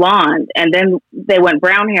of them blonde, and then they went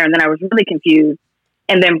brown hair, and then I was really confused.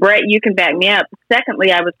 And then, Brett, you can back me up.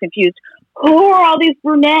 Secondly, I was confused. Who are all these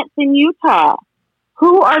brunettes in Utah?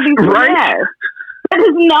 Who are these brunettes? That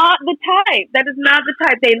is not the type. That is not the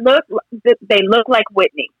type. They look like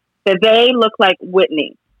Whitney. They look like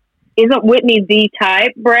Whitney. Isn't Whitney the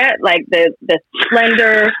type, Brett? Like the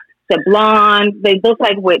slender, the blonde. They look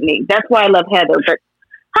like Whitney. That's why I love Heather. But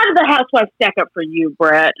how did the housewives stack up for you,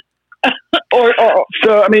 Brett?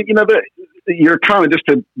 So, I mean, your comment, just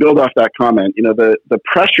to build off that comment, the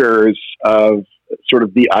pressures of sort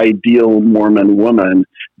of the ideal Mormon woman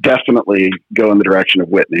definitely go in the direction of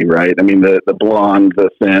Whitney, right? I mean, the blonde, the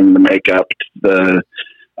thin, the makeup, the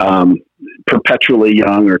perpetually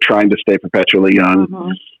young or trying to stay perpetually young.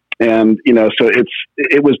 Mm-hmm. And, so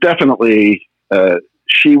it was definitely,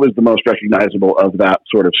 she was the most recognizable of that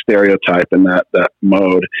sort of stereotype and that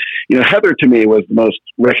mode. Heather to me was the most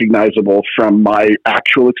recognizable from my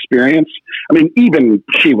actual experience. I mean, even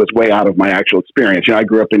she was way out of my actual experience. I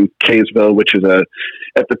grew up in Kaysville, which is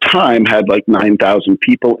at the time had like 9,000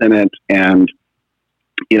 people in it. And,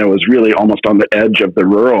 was really almost on the edge of the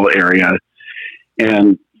rural area.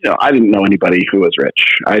 And, I didn't know anybody who was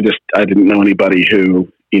rich. I didn't know anybody who,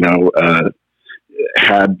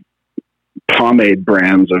 had pomade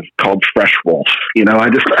brands called Fresh Wolf. I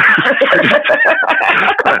just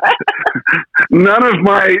none of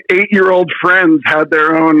my 8-year-old friends had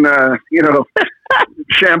their own,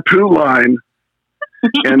 shampoo line,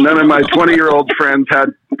 and none of my 20-year-old friends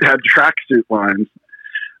had tracksuit lines.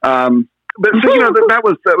 But so, that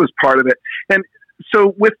was part of it. And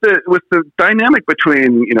so with the dynamic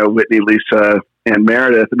between, Whitney, Lisa, and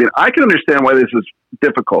Meredith, I mean, I can understand why this is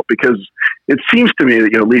difficult, because it seems to me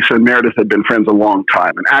that, Lisa and Meredith had been friends a long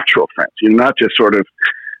time, and actual friends, not just sort of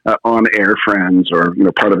on-air friends or,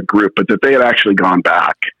 part of a group, but that they had actually gone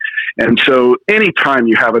back. And so anytime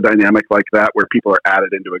you have a dynamic like that where people are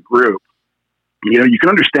added into a group, you can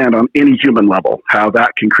understand on any human level how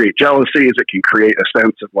that can create jealousies. It can create a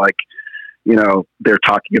sense of like, they're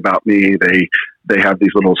talking about me. They have these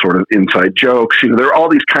little sort of inside jokes. There are all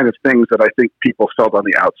these kind of things that I think people felt on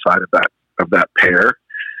the outside of that pair.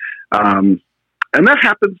 And that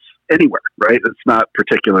happens anywhere, right? It's not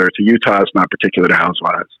particular to Utah. It's not particular to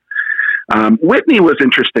Housewives. Whitney was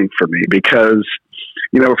interesting for me because,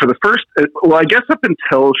 for the first, I guess up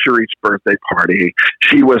until Sharif's birthday party,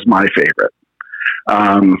 she was my favorite.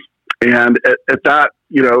 And at that,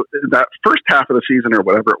 that first half of the season or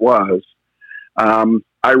whatever it was,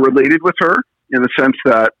 I related with her in the sense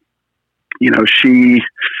that, she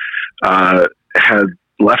had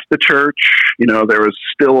left the church. There was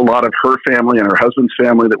still a lot of her family and her husband's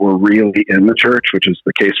family that were really in the church, which is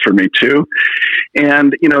the case for me too.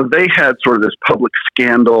 And, they had sort of this public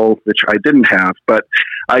scandal, which I didn't have, but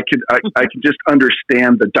I could just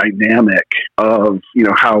understand the dynamic of,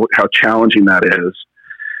 how challenging that is.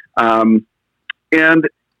 And,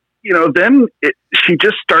 then she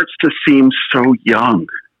just starts to seem so young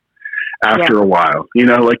after a while,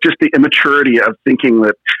 like just the immaturity of thinking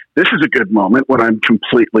that this is a good moment when I'm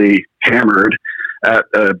completely hammered at,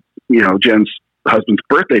 Jen's husband's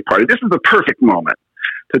birthday party. This is the perfect moment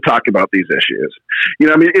to talk about these issues.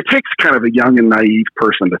 I mean, it takes kind of a young and naive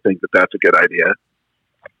person to think that that's a good idea.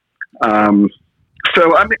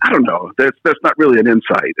 So, I mean, I don't know. That's not really an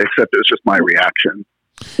insight, except it was just my reaction.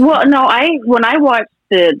 Well, no, when I watched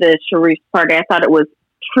the Sharif party, I thought it was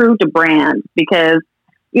true to brand because,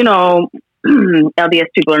 LDS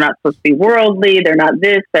people are not supposed to be worldly. They're not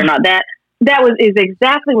this, they're not that. That is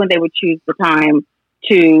exactly when they would choose the time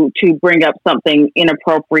to bring up something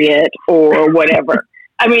inappropriate or whatever.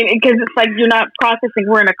 I mean, because it's like you're not processing.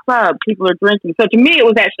 We're in a club, people are drinking. So to me, it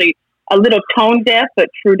was actually a little tone deaf, but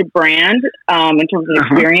true to brand in terms of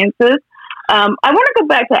experiences. I want to go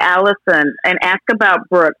back to Allison and ask about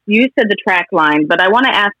Brooks. You said the track line, but I want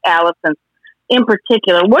to ask Allison in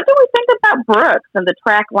particular, what do we think about Brooks and the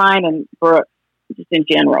track line and Brooks just in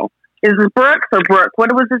general? Is it Brooks or Brooke?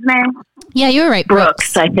 What was his name? Yeah, you were right.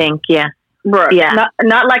 Brooks, I think. Yeah. Brooks. Yeah.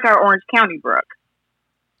 Not like our Orange County Brooke.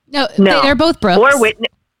 No, they're both Brooks. Or Whitney.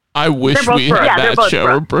 I wish we Brooks. had that show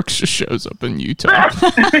where Brooks just shows up in Utah.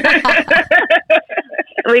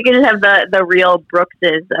 We could have the real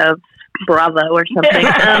Brookses of Bravo or something.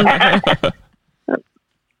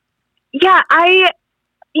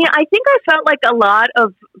 I think I felt like a lot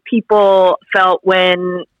of people felt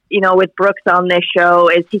when with Brooks on this show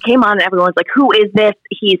is he came on and everyone's like, who is this?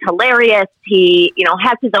 He's hilarious. He,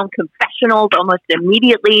 has his own confessionals almost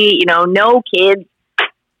immediately. No kids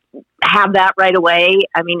have that right away.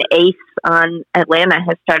 I mean, Ace on Atlanta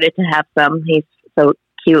has started to have some. He's so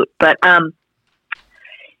cute. But, but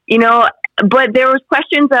there was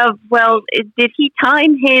questions of, well, did he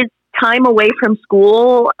time his time away from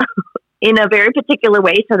school in a very particular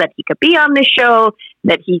way so that he could be on the show,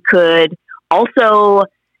 that he could also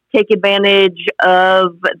take advantage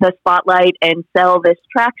of the spotlight and sell this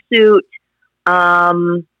tracksuit? I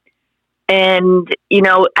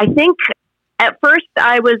think at first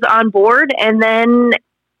I was on board, and then,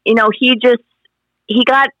 he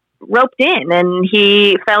got roped in and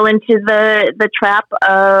he fell into the trap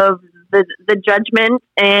of the judgment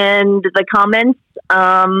and the comments,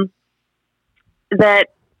 that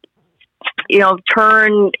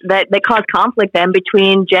that cause conflict then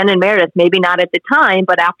between Jen and Meredith. Maybe not at the time,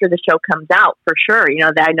 but after the show comes out, for sure.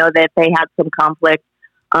 I know that they had some conflict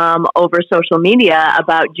over social media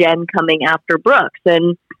about Jen coming after Brooks.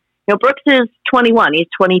 And Brooks is 21; he's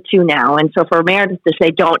 22 now. And so for Meredith to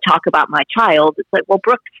say, "Don't talk about my child," it's like, well,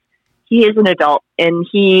 Brooks, he is an adult, and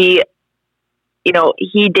he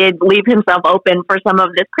did leave himself open for some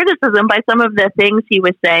of this criticism by some of the things he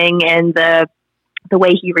was saying and the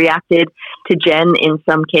way he reacted to Jen in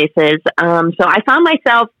some cases. So I found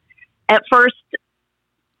myself at first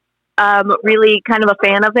really kind of a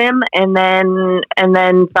fan of him, and then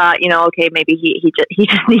thought, okay, maybe he just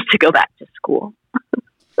needs to go back to school.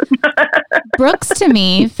 Brooks to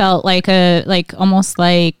me felt almost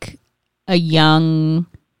like a young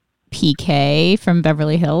PK from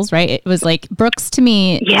Beverly Hills, right? It was like Brooks to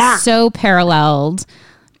me so paralleled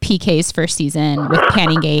PK's first season with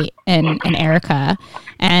Pannygate and Erica.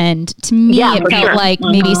 And to me, it felt like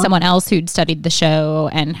maybe someone else who'd studied the show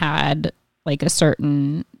and had like a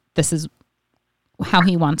certain, this is how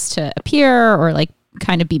he wants to appear or like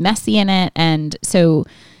kind of be messy in it. And so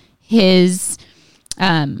his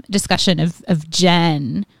discussion of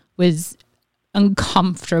Jen was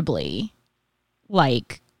uncomfortably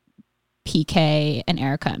like PK and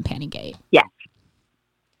Erica and Pannygate. Yes,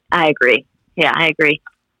 I agree. Yeah, I agree.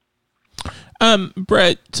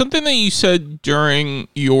 Brett, something that you said during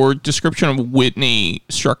your description of Whitney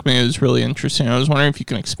struck me as really interesting. I was wondering if you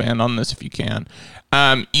can expand on this if you can.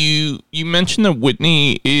 You mentioned that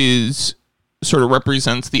Whitney sort of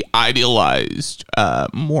represents the idealized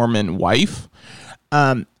Mormon wife.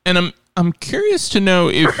 And I'm curious to know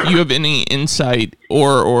if you have any insight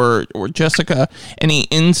or Jessica, any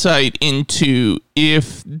insight into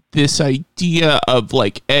if this idea of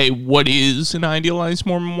like, A, what is an idealized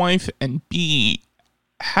Mormon wife, and B,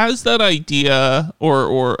 has that idea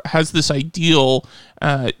or has this ideal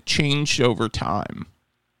changed over time?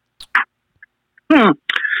 Yeah,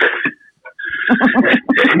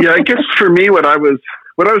 I guess for me, what I was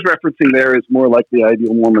referencing there is more like the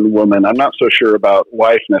ideal Mormon woman. I'm not so sure about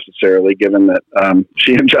wife necessarily, given that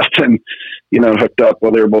she and Justin, hooked up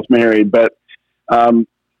while they were both married. But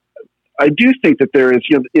I do think that there is,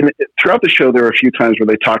 throughout the show, there are a few times where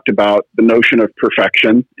they talked about the notion of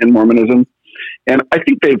perfection in Mormonism. And I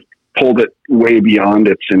think they've pulled it way beyond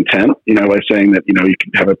its intent, by saying that, you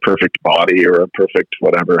can have a perfect body or a perfect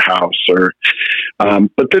whatever house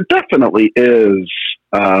but there definitely is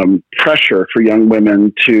pressure for young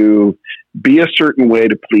women to be a certain way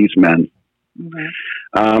to please men.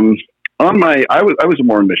 Mm-hmm. I was a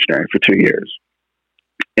Mormon missionary for 2 years,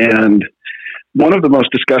 and one of the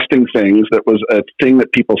most disgusting things that was a thing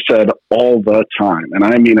that people said all the time, and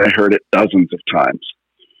I mean I heard it dozens of times,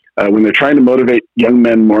 when they're trying to motivate young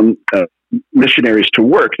men, Mormon missionaries to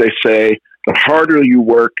work, they say, the harder you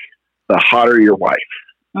work, the hotter your wife.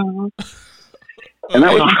 Mm-hmm. And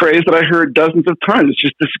that was a phrase that I heard dozens of times. It's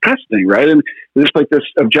just disgusting, right? And there's like this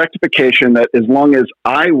objectification that as long as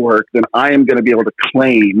I work, then I am going to be able to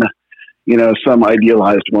claim, some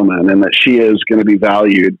idealized woman, and that she is going to be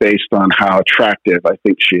valued based on how attractive I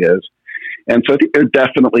think she is. And so I think there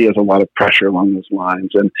definitely is a lot of pressure along those lines.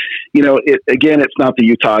 And, it's not the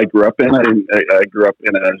Utah I grew up in. I grew up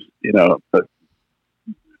in a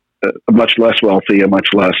much less wealthy, a much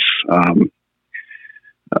less,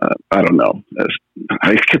 I don't know.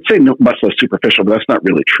 I could say much less superficial, but that's not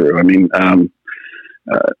really true. I mean,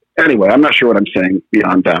 anyway, I'm not sure what I'm saying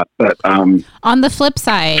beyond that. But on the flip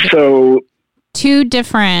side, so two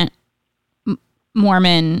different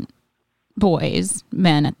Mormon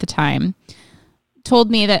men at the time told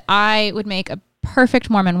me that I would make a perfect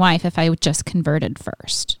Mormon wife if I just converted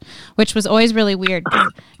first, which was always really weird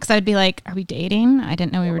because I'd be like, are we dating? I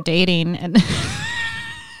didn't know we were dating. And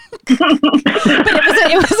But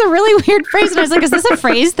it was a really weird phrase, and I was like, "Is this a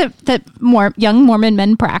phrase that more young Mormon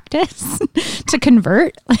men practice to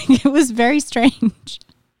convert?" Like, it was very strange.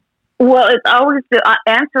 Well, it's always the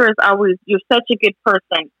answer is always you're such a good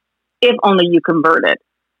person if only you converted,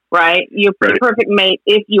 right? You're the perfect mate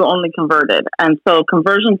if you only converted, and so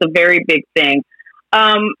conversion's a very big thing.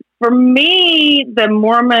 For me, the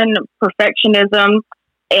Mormon perfectionism,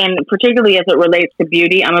 and particularly as it relates to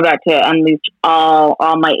beauty, I'm about to unleash all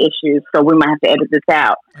my issues, so we might have to edit this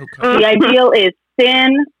out. Okay. The ideal is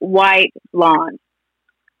thin, white, blonde.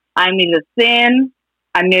 I'm neither thin,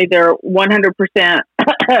 I'm neither 100%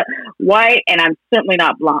 white, and I'm certainly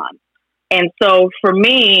not blonde. And so for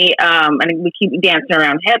me, and we keep dancing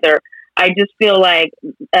around Heather, I just feel like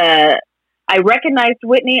I recognized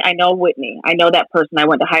Whitney. I know Whitney. I know that person. I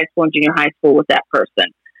went to high school and junior high school with that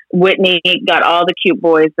person. Whitney got all the cute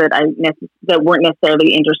boys that that weren't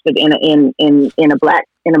necessarily interested in a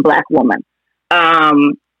black woman.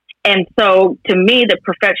 And so to me, the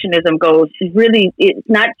perfectionism goes really. It's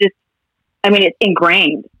not just. I mean, it's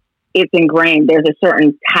ingrained. It's ingrained. There's a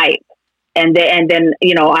certain type, and then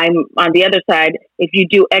I'm on the other side. If you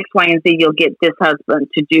do X, Y, and Z, you'll get this husband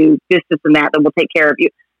to do this, and that will take care of you.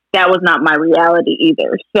 That was not my reality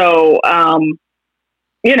either. So,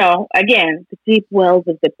 again, the deep wells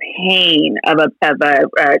of the pain of a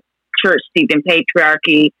church steeped in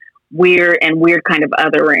patriarchy, weird kind of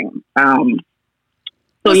othering.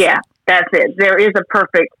 So yeah, that's it. There is a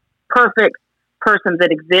perfect person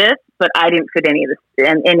that exists, but I didn't fit any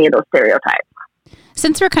of those stereotypes.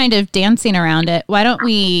 Since we're kind of dancing around it, why don't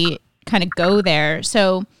we kind of go there?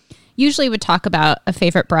 So usually would talk about a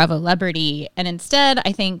favorite Bravo celebrity, and instead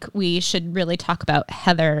I think we should really talk about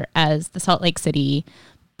Heather as the Salt Lake City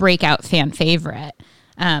breakout fan favorite,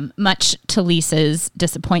 much to Lisa's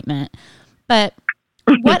disappointment. But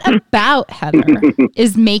what about Heather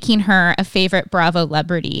is making her a favorite Bravo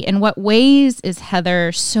celebrity? In what ways is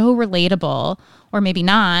Heather so relatable, or maybe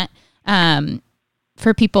not,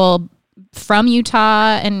 for people from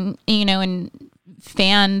Utah and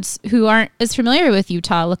fans who aren't as familiar with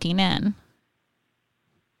Utah looking in?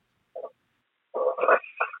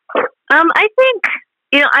 I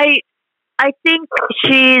think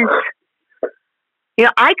she's,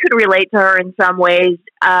 I could relate to her in some ways,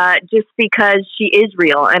 just because she is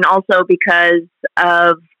real, and also because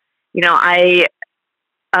of, I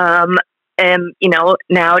am,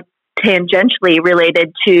 now tangentially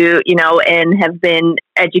related to, and have been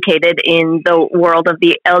educated in the world of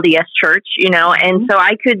the LDS church, and so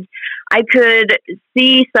I could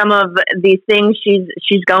see some of these things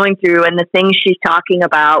she's going through, and the things she's talking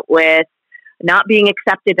about with not being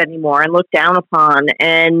accepted anymore and looked down upon.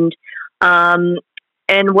 And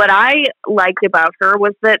what I liked about her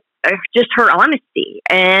was that just her honesty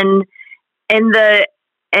and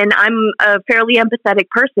I'm a fairly empathetic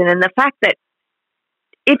person, and the fact that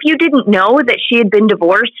if you didn't know that she had been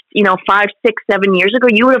divorced, 5, 6, 7 years ago,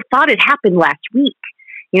 you would have thought it happened last week.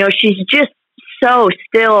 She's just so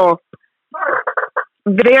still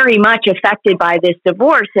very much affected by this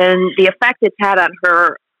divorce and the effect it's had on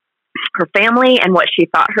her family and what she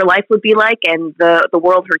thought her life would be like and the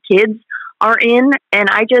world her kids are in. And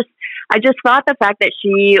I just thought the fact that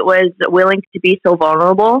she was willing to be so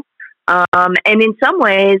vulnerable, and in some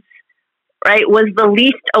ways, right, was the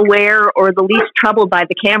least aware or the least troubled by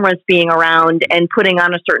the cameras being around and putting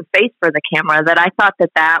on a certain face for the camera, that I thought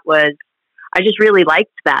that was, I just really liked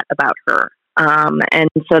that about her. And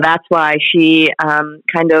so that's why she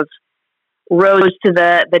kind of rose to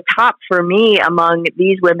the top for me among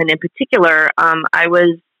these women in particular. I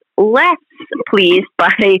was less pleased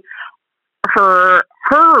by her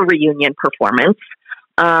reunion performance.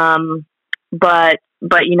 But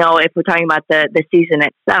if we're talking about the season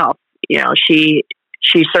itself, she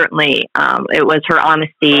certainly, it was her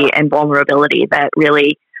honesty and vulnerability that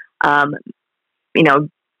really,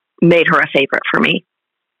 made her a favorite for me.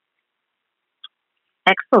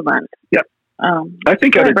 Excellent. Yep. I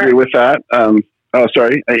think I'd agree with that. I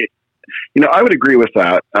would agree with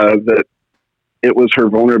that, that it was her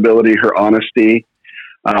vulnerability, her honesty.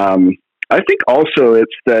 I think also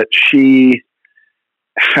it's that she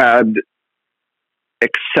had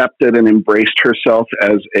accepted and embraced herself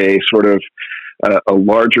as a sort of a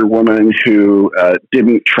larger woman who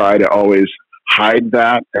didn't try to always hide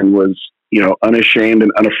that and was, unashamed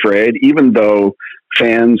and unafraid, even though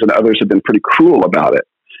fans and others have been pretty cruel about it.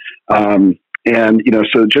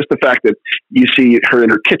 So just the fact that you see her in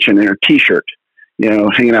her kitchen in her t-shirt,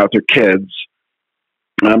 hanging out with her kids,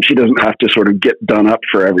 she doesn't have to sort of get done up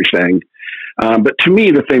for everything. But to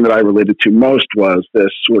me, the thing that I related to most was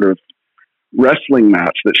this sort of wrestling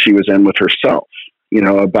match that she was in with herself.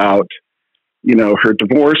 about, her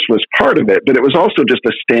divorce was part of it, but it was also just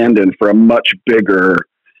a stand-in for a much bigger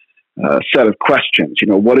set of questions.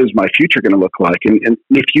 What is my future going to look like? And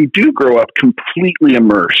if you do grow up completely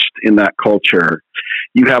immersed in that culture,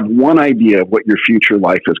 you have one idea of what your future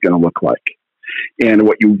life is going to look like and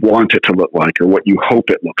what you want it to look like or what you hope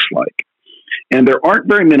it looks like. And there aren't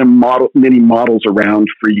very many models around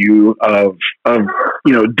for you of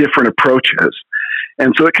different approaches.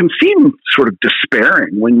 And so it can seem sort of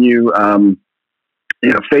despairing when you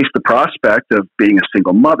face the prospect of being a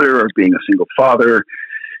single mother or being a single father.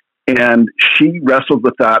 And she wrestled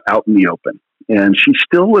with that out in the open. And she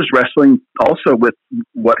still was wrestling also with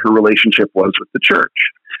what her relationship was with the church.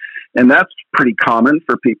 And that's pretty common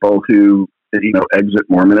for people who, exit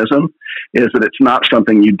Mormonism, is that it's not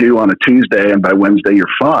something you do on a Tuesday and by Wednesday you're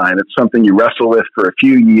fine. It's something you wrestle with for a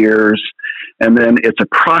few years. And then it's a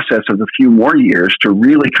process of a few more years to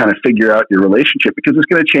really kind of figure out your relationship, because it's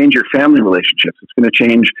going to change your family relationships. It's going to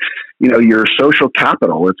change, your social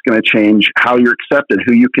capital. It's going to change how you're accepted,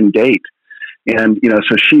 who you can date. And,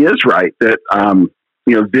 so she is right that,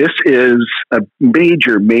 this is a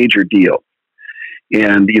major, major deal.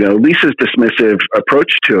 And, Lisa's dismissive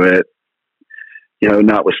approach to it,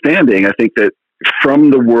 notwithstanding, I think that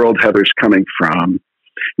from the world Heather's coming from,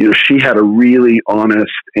 she had a really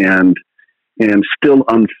honest and still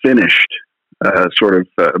unfinished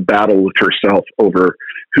battle with herself over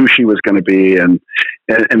who she was going to be, and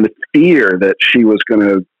the fear that she was going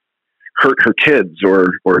to hurt her kids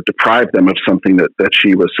or deprive them of something that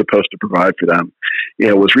she was supposed to provide for them.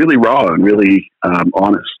 Was really raw and really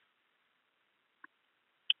honest.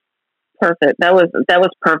 Perfect. That was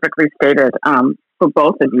perfectly stated for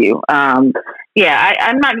both of you. I'm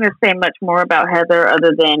not going to say much more about Heather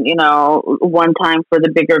other than, one time for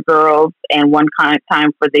the bigger girls and one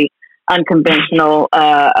time for the unconventional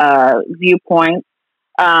viewpoint.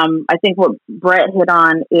 I think what Brett hit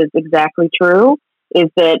on is exactly true, is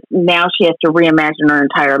that now she has to reimagine her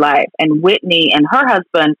entire life. And Whitney and her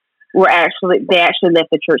husband they actually left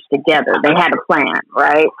the church together. They had a plan,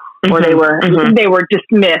 right? Mm-hmm. Where they were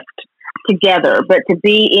dismissed together. But to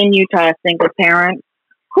be in Utah as single parent,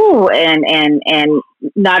 and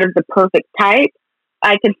not of the perfect type,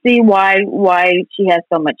 I can see why she has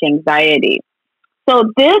so much anxiety. So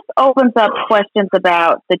this opens up questions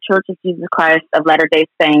about the Church of Jesus Christ of Latter-day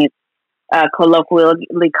Saints,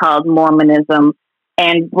 colloquially called Mormonism.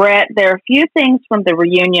 And Brett, there are a few things from the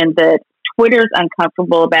reunion that Twitter's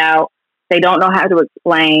uncomfortable about. They don't know how to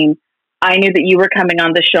explain. I knew that you were coming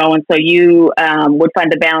on the show, and so you would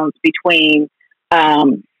find the balance between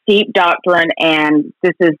deep doctrine and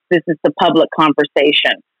this is the public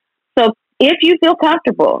conversation. So if you feel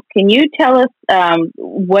comfortable, can you tell us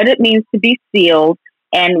what it means to be sealed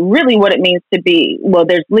and really what it means to be,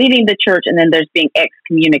 there's leaving the church and then there's being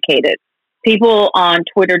excommunicated. People on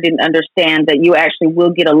Twitter didn't understand that you actually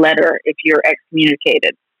will get a letter if you're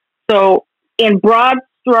excommunicated. So in broad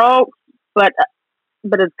strokes, but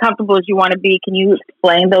as comfortable as you want to be, can you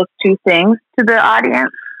explain those two things to the audience?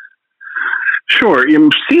 Sure.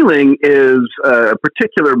 Sealing is a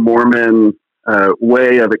particular Mormon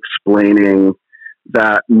way of explaining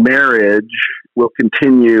that marriage will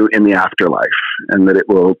continue in the afterlife and that it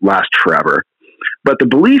will last forever. But the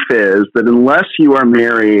belief is that unless you are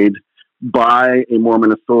married by a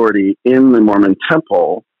Mormon authority in the Mormon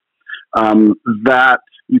temple, that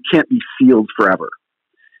you can't be sealed forever.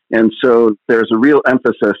 And so there's a real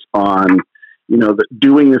emphasis on,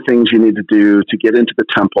 doing the things you need to do to get into the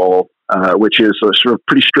temple, which is a sort of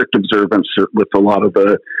pretty strict observance with a lot of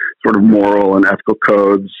the sort of moral and ethical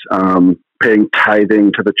codes, paying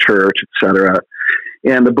tithing to the church, etc.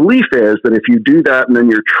 And the belief is that if you do that and then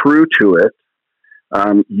you're true to it,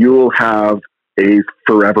 you'll have a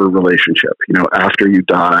forever relationship. After you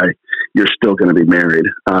die, you're still going to be married.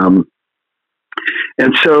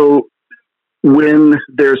 And so when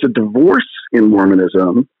there's a divorce in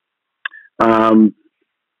Mormonism,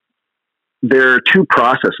 there are two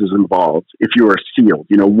processes involved if you are sealed.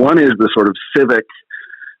 One is the sort of civic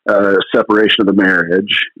separation of the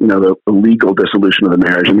marriage, the legal dissolution of the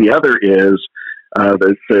marriage, and the other is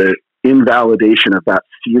the invalidation of that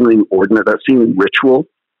sealing ordinance, that sealing ritual,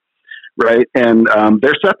 right? And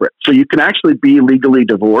they're separate. So you can actually be legally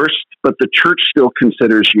divorced, but the church still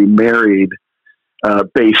considers you married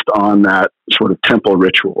based on that sort of temple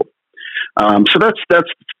ritual. So that's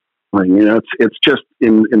it's just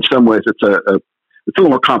in some ways it's a little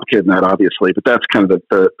more complicated than that, obviously, but that's kind of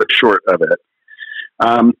the short of it.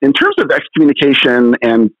 In terms of excommunication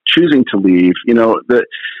and choosing to leave, the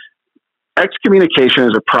excommunication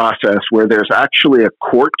is a process where there's actually a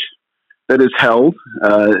court that is held.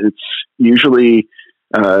 It's usually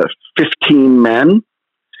 15 men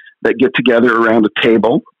that get together around a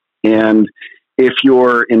table. And if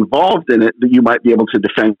you're involved in it, you might be able to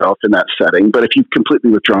defend yourself in that setting. But if you've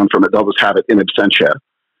completely withdrawn from it, they'll just have it in absentia.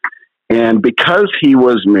 And because he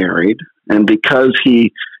was married and because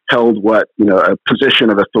he held a position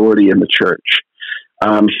of authority in the church,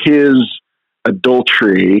 his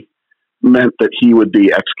adultery meant that he would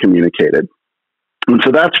be excommunicated. And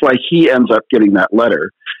so that's why he ends up getting that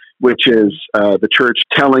letter, which is the church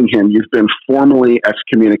telling him, you've been formally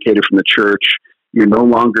excommunicated from the church. You're no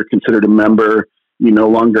longer considered a member. You no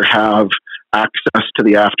longer have access to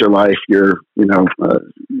the afterlife. Your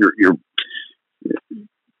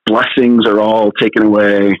blessings are all taken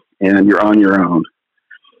away, and you're on your own.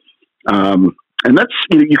 And that's,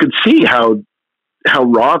 you could see how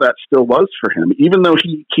raw that still was for him, even though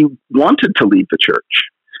he wanted to leave the church.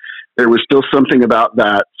 There was still something about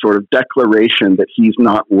that sort of declaration that he's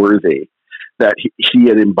not worthy, that he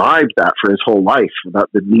had imbibed that for his whole life, about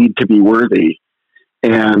the need to be worthy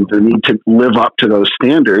and the need to live up to those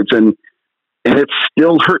standards. And it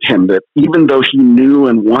still hurt him that even though he knew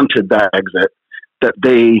and wanted that exit, that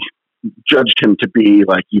they judged him to be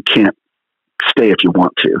like, you can't stay if you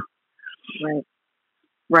want to.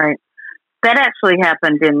 Right. That actually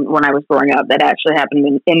happened when I was growing up. That actually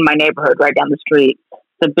happened in my neighborhood right down the street.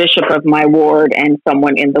 The bishop of my ward and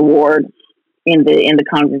someone in the ward in the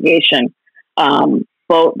congregation,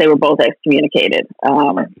 they were both excommunicated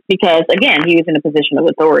because, again, he was in a position of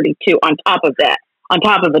authority too. On top of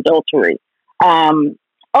adultery.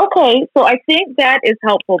 Okay, so I think that is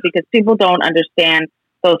helpful because people don't understand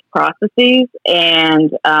those processes,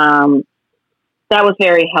 and that was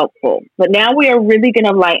very helpful. But now we are really going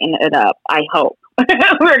to lighten it up, I hope.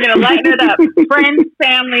 We're going to lighten it up. Friends,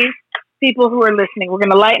 family, people who are listening, we're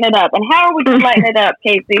going to lighten it up. And how are we going to lighten it up,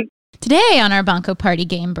 Casey? Today on our Bonko Party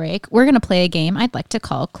game break, we're going to play a game I'd like to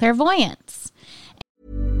call Clairvoyance.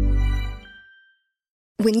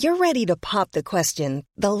 When you're ready to pop the question,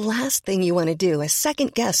 the last thing you want to do is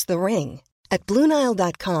second-guess the ring. At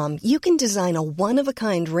BlueNile.com, you can design a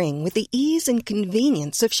one-of-a-kind ring with the ease and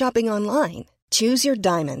convenience of shopping online. Choose your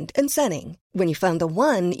diamond and setting. When you find the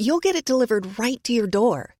one, you'll get it delivered right to your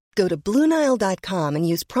door. Go to BlueNile.com and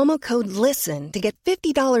use promo code LISTEN to get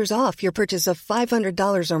 $50 off your purchase of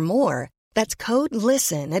 $500 or more. That's code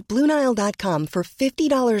LISTEN at BlueNile.com for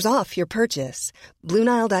 $50 off your purchase.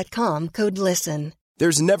 BlueNile.com, code LISTEN.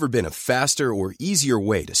 There's never been a faster or easier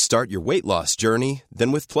way to start your weight loss journey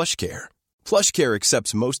than with PlushCare. PlushCare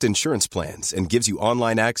accepts most insurance plans and gives you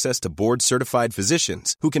online access to board-certified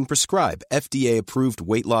physicians who can prescribe FDA-approved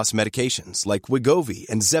weight loss medications like Wegovy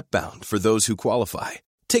and Zepbound for those who qualify.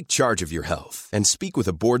 Take charge of your health and speak with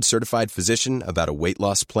a board-certified physician about a weight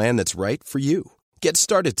loss plan that's right for you. Get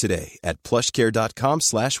started today at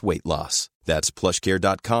plushcare.com/weightloss. That's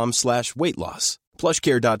plushcare.com/weightloss.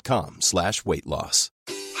 plushcare.com/weightloss.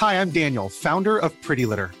 Hi, I'm Daniel, founder of Pretty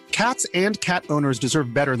Litter. Cats and cat owners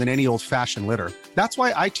deserve better than any old-fashioned litter. That's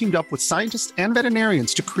why I teamed up with scientists and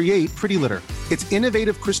veterinarians to create Pretty Litter. Its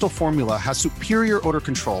innovative crystal formula has superior odor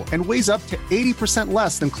control and weighs up to 80%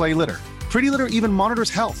 less than clay litter. Pretty Litter even monitors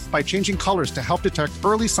health by changing colors to help detect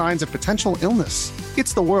early signs of potential illness.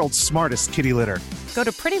 It's the world's smartest kitty litter. Go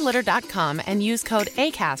to prettylitter.com and use code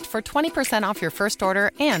ACAST for 20% off your first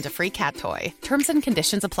order and a free cat toy. Terms and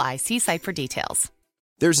conditions apply. See site for details.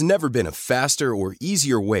 There's never been a faster or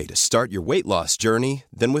easier way to start your weight loss journey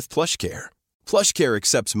than with PlushCare. PlushCare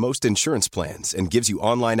accepts most insurance plans and gives you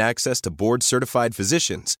online access to board-certified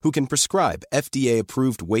physicians who can prescribe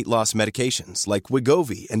FDA-approved weight loss medications like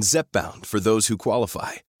Wegovy and Zepbound for those who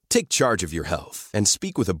qualify. Take charge of your health and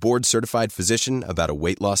speak with a board-certified physician about a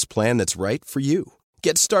weight loss plan that's right for you.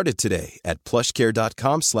 Get started today at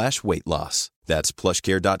plushcare.com/weightloss. That's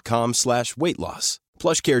plushcare.com/weightloss.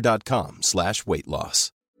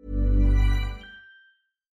 plushcare.com/weightloss.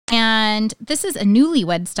 And this is a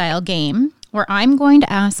newlywed style game where I'm going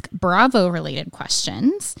to ask Bravo related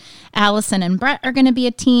questions. Allison and Brett are going to be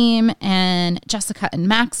a team, and Jessica and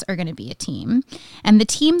Max are going to be a team. And the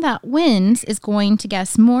team that wins is going to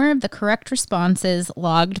guess more of the correct responses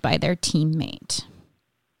logged by their teammate.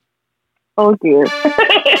 Oh, dear.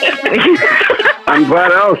 I'm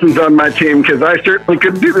glad Allison's on my team because I certainly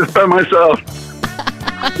couldn't do this by myself.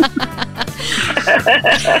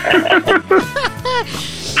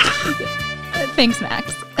 Thanks,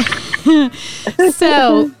 Max.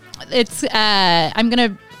 So it's I'm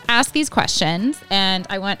going to ask these questions, and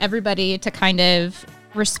I want everybody to kind of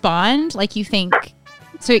respond like you think.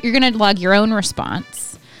 So you're going to log your own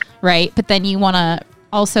response, right? But then you want to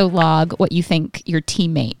also log what you think your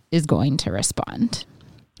teammate is going to respond,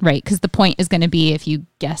 right? Because the point is going to be if you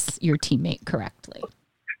guess your teammate correctly.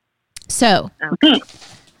 So,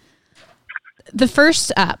 the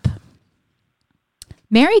first up,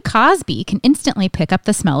 Mary Cosby can instantly pick up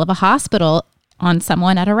the smell of a hospital on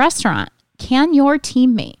someone at a restaurant. Can your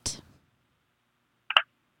teammate?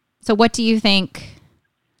 So what do you think?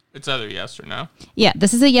 It's either yes or no. Yeah,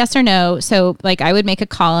 this is a yes or no. So like I would make a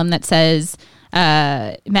column that says,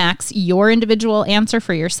 Max, your individual answer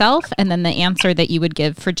for yourself, and then the answer that you would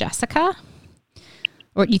give for Jessica.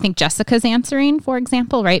 Or you think Jessica's answering, for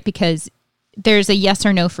example, right? Because there's a yes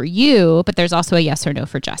or no for you, but there's also a yes or no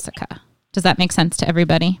for Jessica. Does that make sense to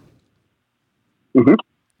everybody? Mm-hmm.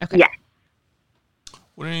 Okay. Yes.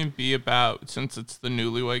 Wouldn't it be about, since it's the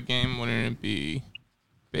Newlywed Game, wouldn't it be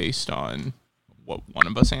based on what one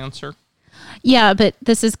of us answer? Yeah, but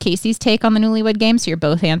this is Casey's take on the Newlywed Game, so you're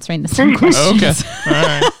both answering the same question. Okay. All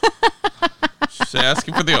right. Just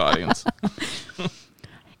asking for the audience.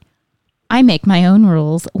 I make my own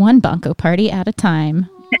rules, one bunko party at a time.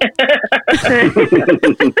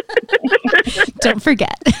 Don't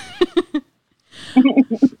forget.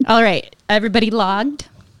 All right. Everybody logged?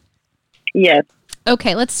 Yes.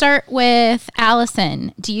 Okay, let's start with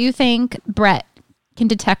Allison. Do you think Brett can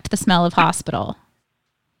detect the smell of hospital?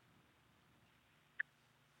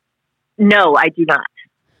 No, I do not.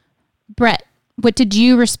 Brett, what did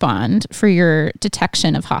you respond for your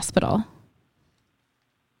detection of hospital?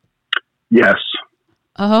 Yes.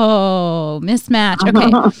 Oh, mismatch. Okay.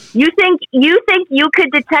 You think you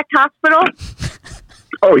could detect hospital?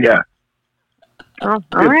 Oh, yeah. Oh, all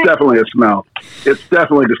It's right. definitely a smell. It's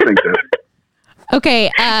definitely distinctive.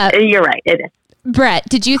 Okay. You're right. It is. Brett,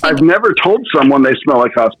 did you think... I've never told someone they smell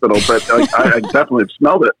like hospital, but I definitely have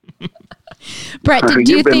smelled it. Brett, do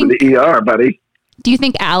you You've been think... to the ER, buddy. Do you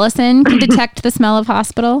think Allison can detect the smell of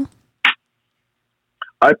hospital?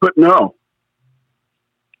 I put no.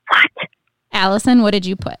 What? Allison, what did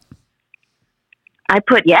you put? I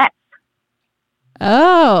put yes.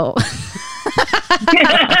 Oh.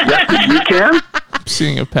 Yes, you can? I'm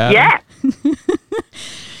seeing a pattern. Yeah.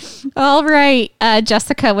 All right.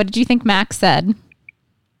 Jessica, what did you think Max said?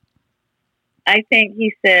 I think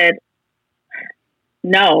he said,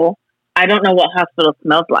 no, I don't know what hospital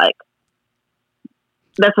smells like.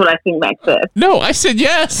 That's what I think Max said. No, I said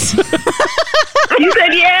yes. You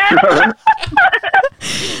said yeah?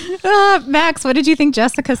 Max, what did you think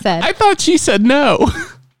Jessica said? I thought she said no.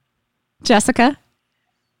 Jessica?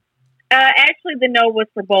 Actually, the no was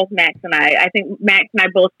for both Max and I. I think Max and I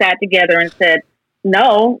both sat together and said,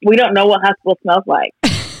 no, we don't know what hospital smells like.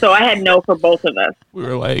 So I had no for both of us. We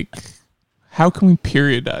were like, how can we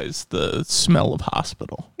periodize the smell of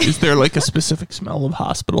hospital? Is there like a specific smell of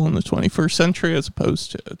hospital in the 21st century as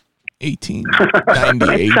opposed to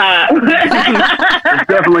 1898? It's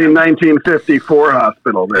definitely 1954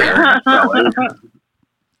 hospital there.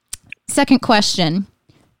 Second question.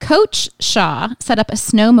 Coach Shaw set up a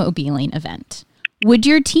snowmobiling event. Would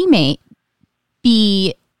your teammate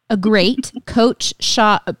be a great Coach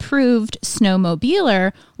Shaw approved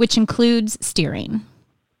snowmobiler, which includes steering?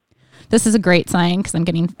 This is a great sign because I'm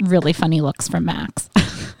getting really funny looks from Max.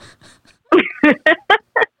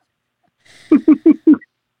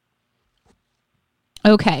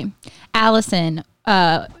 Okay. Allison,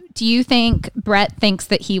 do you think Brett thinks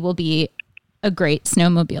that he will be a great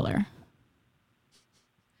snowmobiler?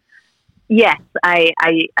 Yes, I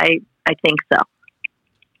think so.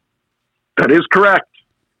 That is correct.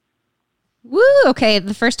 Woo! Okay,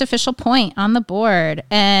 the first official point on the board.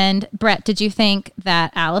 And Brett, did you think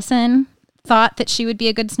that Allison thought that she would be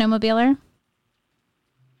a good snowmobiler?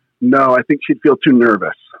 No, I think she'd feel too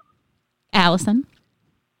nervous. Allison?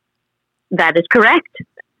 That is correct.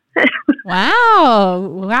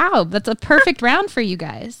 Wow. That's a perfect round for you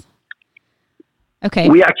guys. Okay.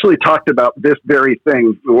 We actually talked about this very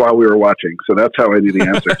thing while we were watching, so that's how I knew the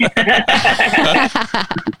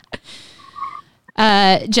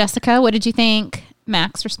answer. Jessica, what did you think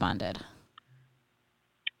Max responded?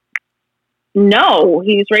 No,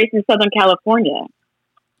 he was raised in Southern California.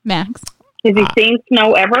 Max? Has he seen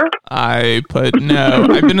snow ever? I put no.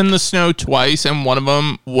 I've been in the snow twice, and one of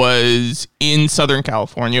them was in Southern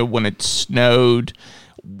California when it snowed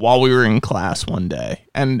while we were in class one day.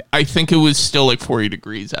 And I think it was still like 40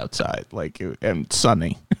 degrees outside, and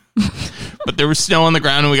sunny. But there was snow on the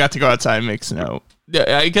ground, and we got to go outside and make snow.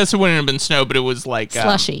 I guess it wouldn't have been snow, but it was like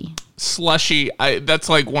slushy. That's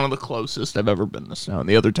like one of the closest I've ever been to snow. And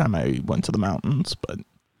the other time I went to the mountains, but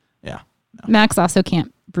yeah. No. Max also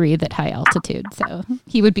can't breathe at high altitude, so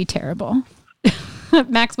he would be terrible.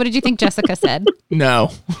 Max, what did you think Jessica said?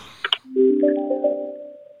 No.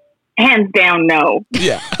 Hands down, no.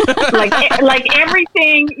 Yeah. like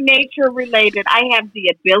everything nature related, I have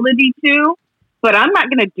the ability to, but I'm not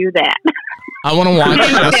going to do that. I want to watch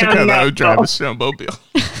Jessica No. drive a snowmobile.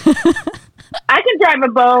 I can drive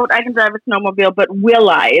a boat, I can drive a snowmobile, but will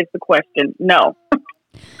I is the question. No.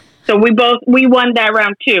 So we won that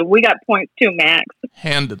round too. We got points too, Max.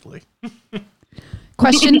 Handedly.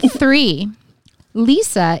 Question 3.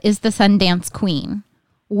 Lisa is the Sundance queen.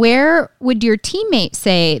 Where would your teammates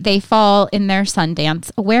say they fall in their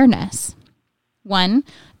Sundance awareness? 1,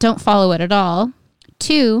 don't follow it at all.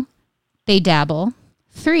 2, they dabble.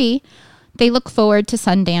 3, they look forward to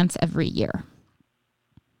Sundance every year.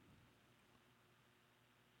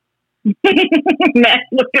 Max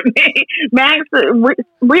looked at me. Max,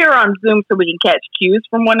 we are on Zoom so we can catch cues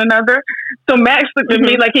from one another. So Max looked at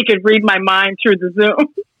me like he could read my mind through the Zoom.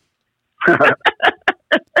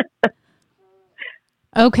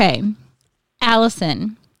 Okay.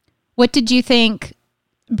 Allison, what did you think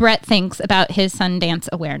Brett thinks about his Sundance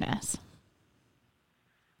awareness?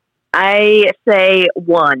 I say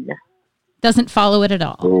 1. Doesn't follow it at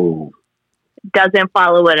all. Ooh. Doesn't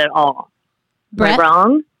follow it at all. Brett? Am I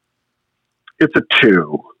wrong? It's a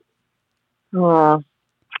 2. Oh.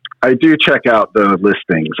 I do check out the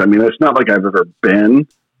listings. I mean, it's not like I've ever been,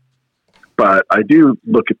 but I do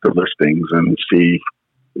look at the listings and see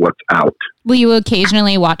what's out. Will you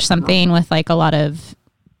occasionally watch something with like a lot of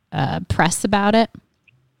press about it?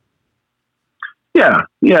 Yeah.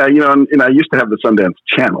 You know, and I used to have the Sundance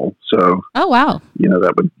Channel, so. Oh wow. You know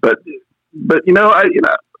that would, but you know,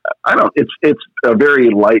 I don't. It's a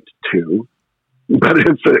very light 2, but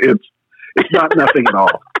it's not nothing at all.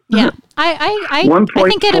 Yeah, I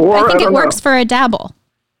think it works for a dabble.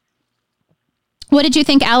 What did you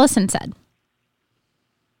think Allison said?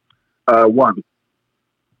 1.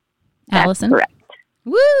 Allison? That's correct.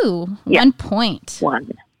 Woo! Yeah. 1 point.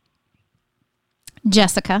 1.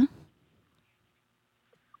 Jessica?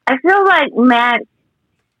 I feel like Max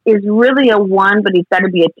is really a 1, but he's got to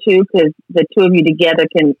be a 2 because the two of you together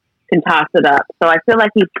can toss it up. So I feel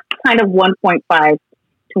like he's kind of 1.5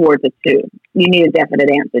 towards a 2. You need a definite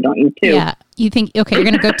answer, don't you? 2. Yeah. You think, okay, you're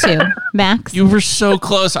going to go 2. Max? You were so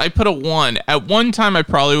close. I put a 1. At one time, I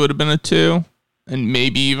probably would have been a 2 and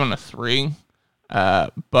maybe even a 3.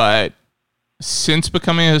 But since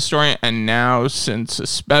becoming a historian and now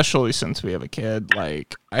especially since we have a kid,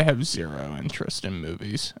 like I have zero interest in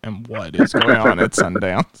movies and what is going on at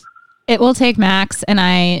Sundance. It will take Max and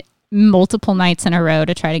I multiple nights in a row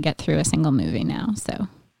to try to get through a single movie now. So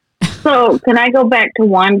can I go back to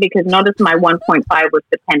 1? Because notice my 1.5 was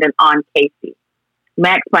dependent on Casey.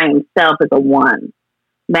 Max by himself is a 1.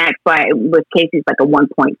 Max with Casey's like a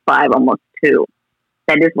 1.5, almost 2.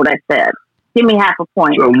 That is what I said. Give me half a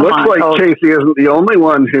point. So it looks like Casey isn't the only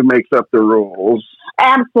one who makes up the rules.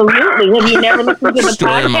 Absolutely. Have you never listened to the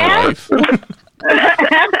Story of my podcast?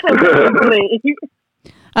 Absolutely.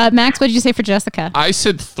 Max, what did you say for Jessica? I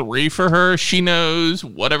said 3 for her. She knows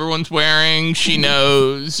what everyone's wearing. She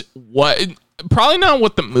knows probably not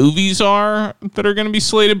what the movies are that are going to be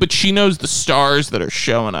slated, but she knows the stars that are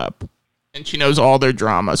showing up. And she knows all their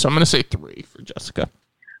drama. So I'm going to say 3 for Jessica.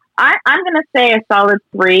 I'm going to say a solid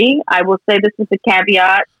 3. I will say this with a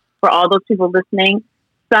caveat for all those people listening.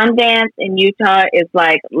 Sundance in Utah is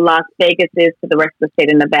like Las Vegas is to the rest of the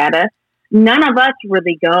state of Nevada. None of us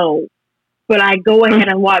really go, but I go ahead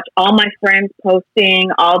and watch all my friends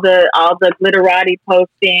posting, all the glitterati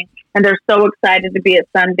posting, and they're so excited to be at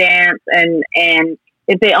Sundance. And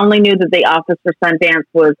if they only knew that the office for Sundance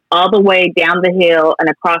was all the way down the hill and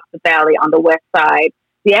across the valley on the west side.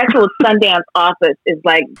 The actual Sundance office is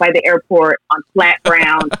like by the airport on flat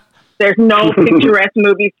ground. There's no picturesque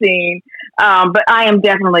movie scene. But I am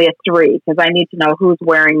definitely a 3 because I need to know who's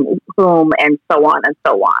wearing whom and so on and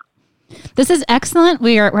so on. This is excellent.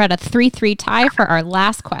 We're at a 3-3 tie for our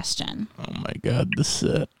last question. Oh my God, this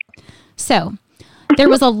is it. So there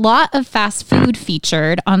was a lot of fast food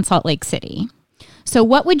featured on Salt Lake City. So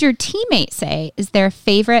what would your teammate say is their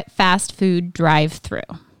favorite fast food drive-through?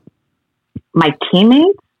 My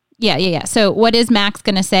teammates? Yeah. So what is Max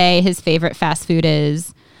going to say his favorite fast food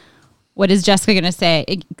is? What is Jessica going to say,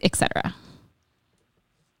 etc.?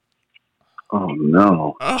 Oh,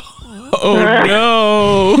 no. Oh,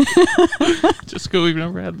 no. Jessica, we've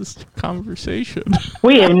never had this conversation.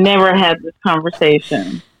 We have never had this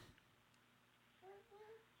conversation.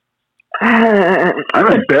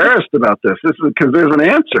 I'm embarrassed about this. This is because there's an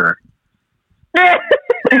answer.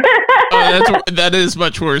 That is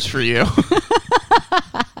much worse for you.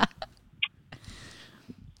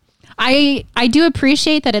 I do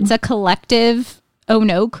appreciate that it's a collective oh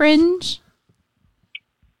no cringe.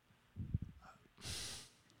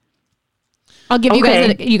 I'll give you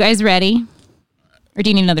guys you guys ready? Or do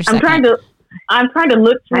you need another second? I'm trying to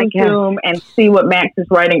look through Zoom and see what Max is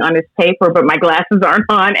writing on his paper, but my glasses aren't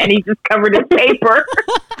on, and he just covered his paper.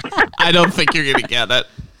 I don't think you're going to get it.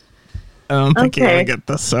 I don't think you're going to get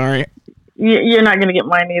this. Sorry. You're not going to get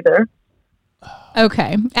mine either.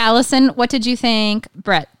 Okay. Allison, what did you think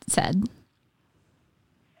Brett said?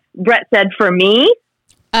 Brett said for me?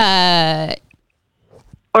 Or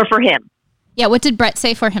for him? Yeah, what did Brett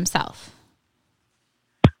say for himself?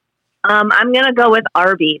 I'm going to go with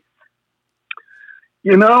Arby's.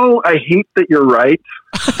 You know, I hate that you're right.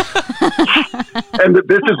 And that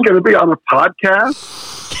this is going to be on a podcast.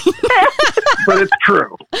 But it's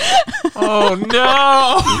true. Oh,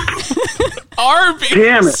 no. Arby's.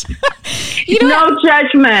 Damn it. No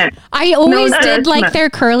judgment. I always did like their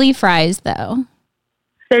curly fries, though.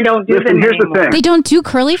 They don't do them here's anymore. the thing. They don't do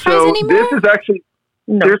curly fries anymore? This is actually,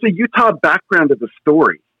 there's a Utah background to the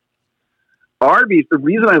story. Arby's, the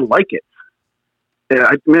reason I like it,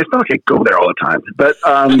 I mean, it's not like I go there all the time, but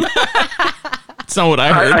that's not what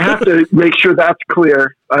I heard. I have to make sure that's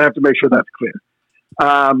clear.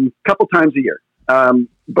 Couple times a year.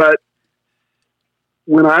 But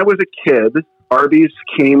when I was a kid, Arby's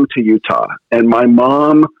came to Utah, and my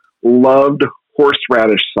mom loved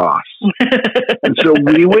horseradish sauce. And so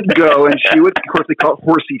we would go, and she would, of course, they call it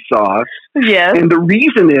horsey sauce. Yes. And the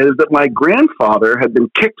reason is that my grandfather had been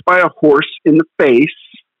kicked by a horse in the face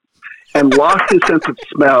and lost his sense of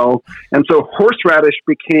smell. And so horseradish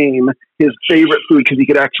became his favorite food because he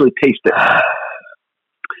could actually taste it.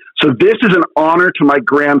 So this is an honor to my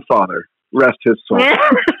grandfather. Rest his soul.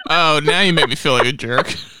 Oh, now you make me feel like a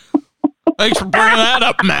jerk. Thanks for bringing that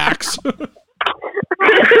up, Max. Okay,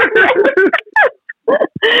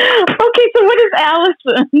 so what is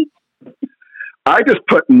Allison? I just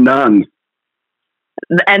put none.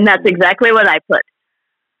 And that's exactly what I put.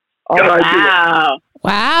 Oh, wow.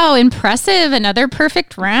 Wow, impressive. Another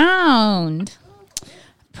perfect round.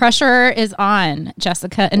 Pressure is on,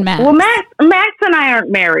 Jessica and Max. Well, Max and I aren't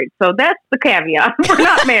married, so that's the caveat. We're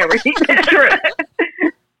not married.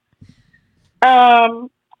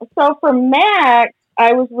 So for Max,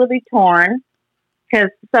 I was really torn because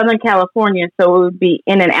Southern California, so it would be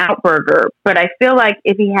In-N-Out Burger. But I feel like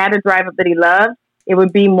if he had a drive-up that he loved, it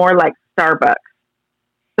would be more like Starbucks.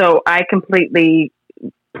 So I completely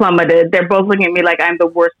plummeted. They're both looking at me like I'm the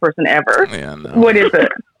worst person ever. Yeah, no. What is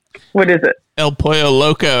it? El Pollo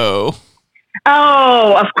Loco.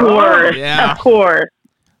 Oh, of course. Yeah. Of course.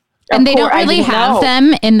 And they don't really have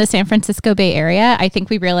them in the San Francisco Bay Area. I think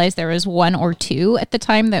we realized there was one or two at the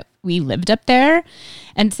time that we lived up there.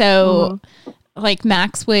 And so, like,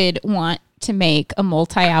 Max would want to make a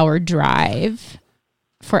multi-hour drive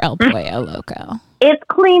for El Pollo Loco. It's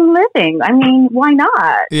clean living. I mean, why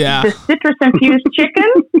not? Yeah. The citrus-infused chicken?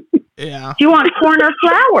 Yeah. Do you want corn or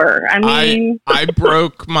flour? I mean... I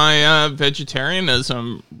broke my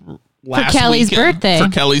vegetarianism last Kelly's weekend. birthday. For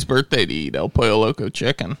Kelly's birthday to eat El Pollo Loco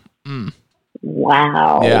chicken.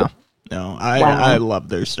 Wow. Yeah. No, I love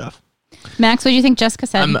their stuff. Max, what do you think Jessica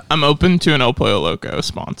said? I'm open to an El Pollo Loco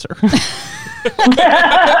sponsor.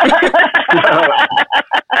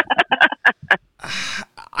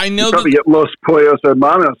 I know you probably get Los Pollos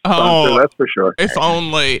Hermanos sponsor, that's for sure. If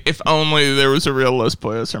only there was a real Los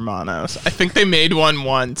Pollos Hermanos. I think they made one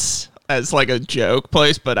once as like a joke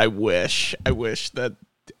place, but I wish that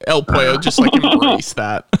El Pollo just like embraced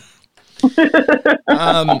that.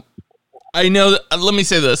 I know let me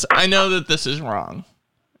say this. I know that this is wrong.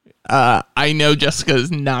 I know Jessica is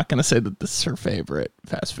not going to say that this is her favorite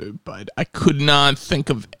fast food, but I could not think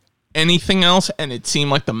of anything else, and it seemed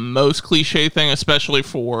like the most cliche thing, especially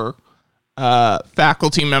for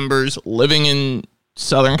faculty members living in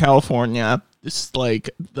Southern California. This is like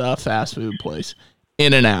the fast food place,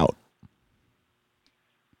 In-N-Out.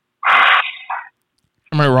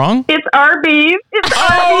 Am I wrong? It's Arby's. It's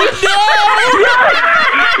Arby's.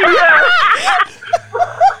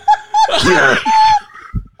 Yeah.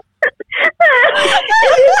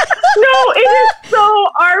 No, it is so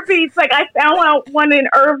Arby's. Like, I found out one in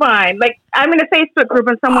Irvine. Like, I'm in a Facebook group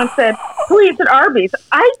and someone said, "Who eats at Arby's?"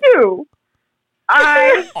 I do.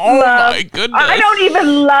 My goodness. I don't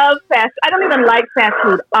even like fast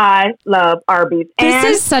food. I love Arby's. This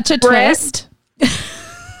is such a twist.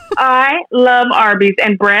 I love Arby's.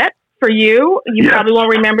 And Brett, for you probably won't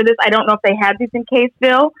remember this. I don't know if they had these in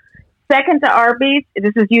Caseville. Second to Arby's,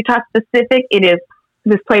 this is Utah specific. It is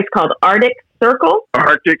this place called Arctic Circle.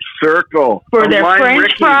 Arctic Circle. For their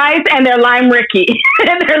French fries and their Lime Ricky.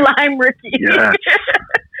 Yes.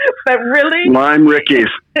 But really? Lime Rickies.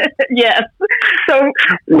 Yes. So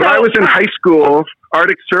when I was in high school,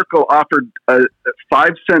 Arctic Circle offered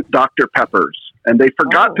 5-cent Dr. Peppers, and they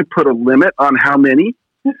forgot to put a limit on how many.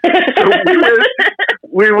 we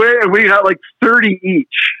got like 30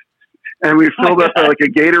 each, and we filled up like a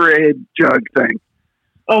Gatorade jug thing.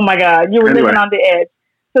 Oh my God, you were living on the edge.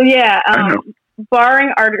 So yeah,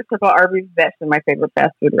 barring Arctic Circle, Arby's is actually my favorite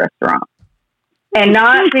fast food restaurant. And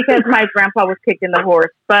not because my grandpa was kicking the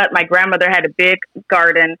horse, but my grandmother had a big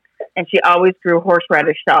garden and she always grew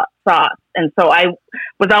horseradish sauce. And so I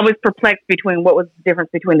was always perplexed between what was the difference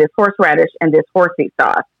between this horseradish and this horsey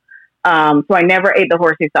sauce. So I never ate the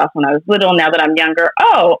horsey sauce when I was little. Now that I'm younger,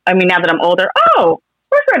 now that I'm older,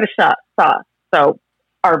 horseradish sauce. So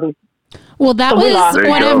Arby's. Well, that was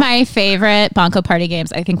one of my favorite Bonko Party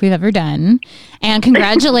games I think we've ever done. And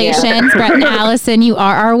congratulations, Brett and Allison, you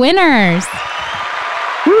are our winners.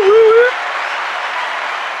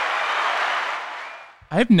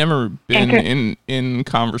 I've never been in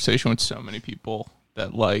conversation with so many people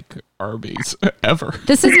that like Arby's ever.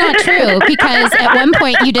 This is not true because at one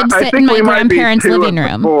point you did sit in my grandparents' living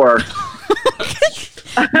room.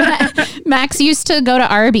 Max used to go to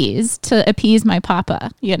Arby's to appease my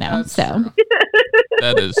papa, That's so. True.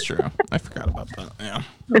 That is true. I forgot about that. Yeah.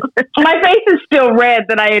 My face is still red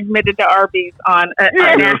that I admitted to Arby's on a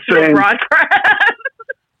national broadcast.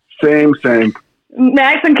 Same.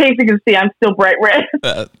 Max, in case you can see, I'm still bright red.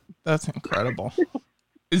 That's incredible.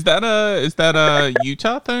 Is that a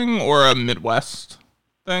Utah thing or a Midwest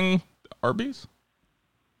thing? Arby's?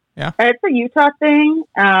 Yeah, it's a Utah thing.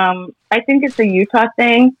 I think it's a Utah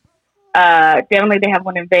thing. Definitely, they have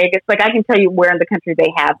one in Vegas. Like I can tell you where in the country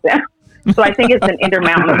they have them. So I think it's an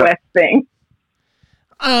Intermountain West thing.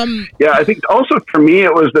 Yeah, I think also for me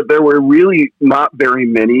it was that there were really not very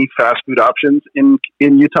many fast food options in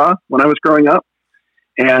Utah when I was growing up.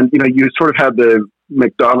 And, you sort of had the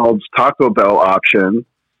McDonald's Taco Bell option,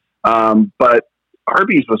 but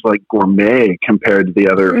Arby's was like gourmet compared to the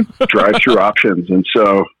other drive-through options. And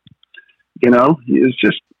so, it's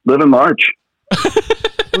just living large.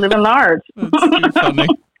 Living large.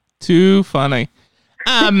 That's too funny.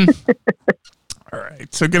 All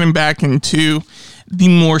right. So getting back into the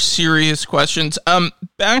more serious questions.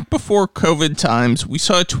 Back before COVID times, we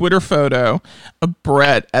saw a Twitter photo of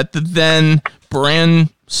Brett at the then brand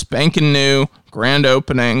spanking new grand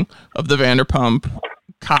opening of the Vanderpump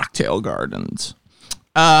Cocktail Gardens.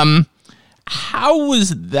 How was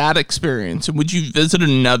that experience? And would you visit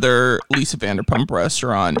another Lisa Vanderpump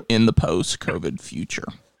restaurant in the post-COVID future?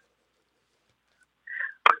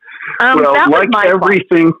 Well, like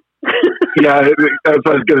everything... Yeah, as I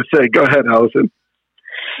was going to say, go ahead, Allison.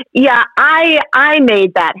 Yeah, I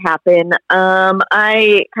made that happen.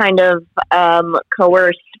 I kind of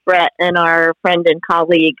coerced Brett and our friend and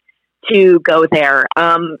colleague to go there.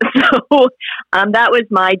 So that was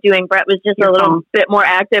my doing. Brett was just a little bit more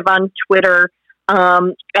active on Twitter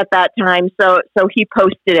at that time, so he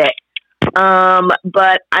posted it.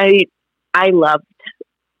 But I loved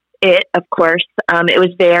it, of course. It was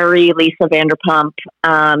very Lisa Vanderpump.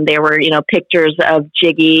 There were, pictures of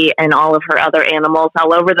Jiggy and all of her other animals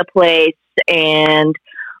all over the place, and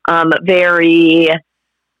very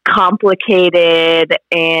complicated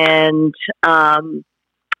and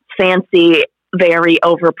fancy, very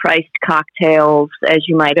overpriced cocktails, as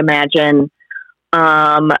you might imagine.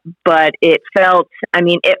 But it felt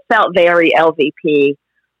very LVP.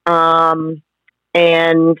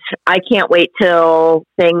 And I can't wait till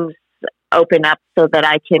things open up so that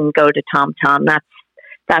I can go to Tom Tom. That's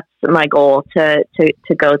my goal to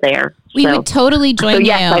go there. We would totally join you.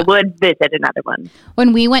 Yes, I would visit another one.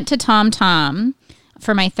 When we went to Tom Tom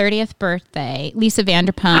for my 30th birthday, Lisa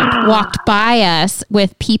Vanderpump walked by us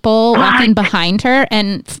with people walking behind her,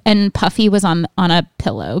 and Puffy was on a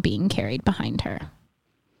pillow being carried behind her.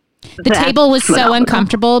 The table was so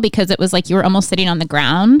uncomfortable because it was like you were almost sitting on the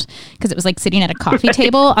ground because it was like sitting at a coffee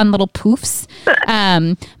table on little poofs.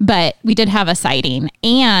 But we did have a sighting,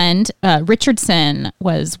 and Richardson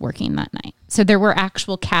was working that night. So there were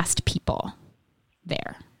actual cast people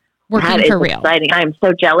there working for real. Exciting. I am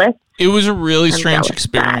so jealous. It was a really strange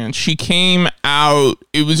experience. She came out.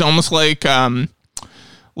 It was almost like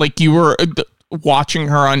you were watching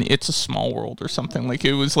her on It's a Small World or something. Like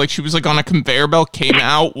it was like she was like on a conveyor belt, came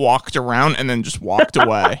out, walked around, and then just walked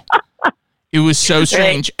away. It was so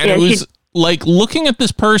strange. And it was like looking at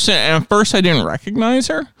this person, and at first I didn't recognize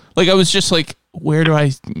her. Like I was just like, where do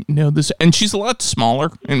I know this? And she's a lot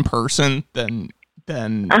smaller in person than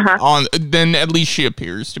at least she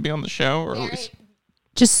appears to be on the show, or at least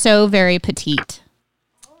just so very petite.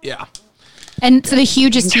 Yeah. And so the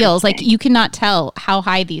hugest heels, like you cannot tell how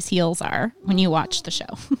high these heels are when you watch the show.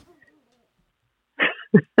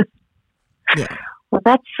 Yeah. Well,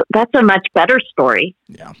 that's a much better story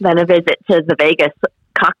than a visit to the Vegas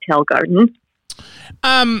Cocktail Garden.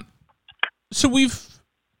 So we've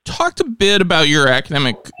talked a bit about your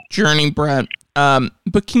academic journey, Brett,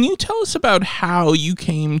 but can you tell us about how you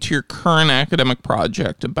came to your current academic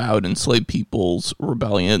project about enslaved people's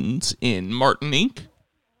rebellions in Martinique?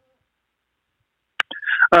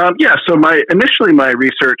 So initially my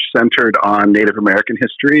research centered on Native American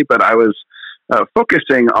history, but I was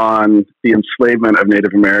focusing on the enslavement of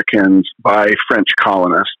Native Americans by French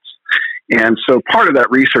colonists. And so part of that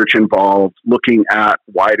research involved looking at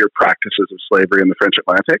wider practices of slavery in the French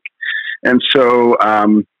Atlantic. And so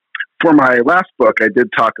for my last book, I did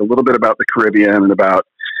talk a little bit about the Caribbean and about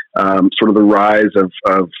sort of the rise of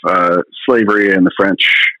slavery in the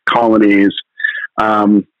French colonies.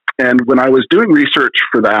 And when I was doing research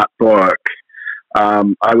for that book,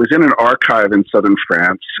 I was in an archive in southern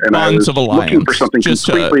France, and Bonds I was looking for something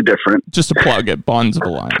completely different. Just to plug it, Bonds of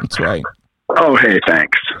Alliance, right? Oh, hey,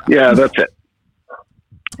 thanks. Yeah, that's it.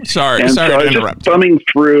 Sorry to interrupt. I was just thumbing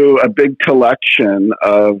through a big collection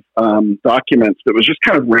of documents that was just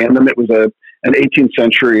kind of random. It was an 18th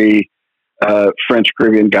century French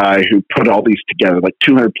Caribbean guy who put all these together, like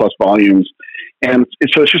 200 plus volumes. And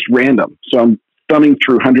so it's just random. So I'm thumbing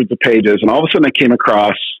through hundreds of pages, and all of a sudden I came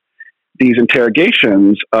across these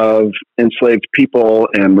interrogations of enslaved people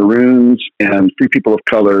and Maroons and free people of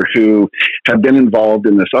color who had been involved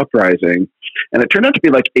in this uprising. And it turned out to be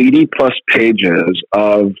like 80 plus pages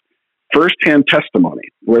of firsthand testimony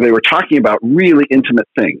where they were talking about really intimate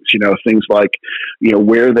things, things like,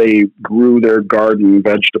 where they grew their garden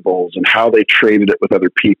vegetables and how they traded it with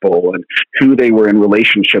other people and who they were in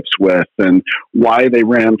relationships with and why they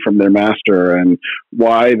ran from their master and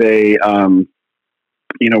why they,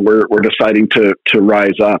 we're deciding to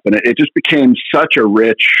rise up. And it just became such a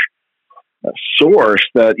rich source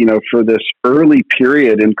that, for this early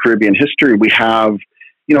period in Caribbean history, we have,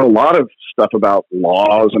 a lot of stuff about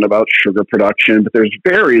laws and about sugar production, but there's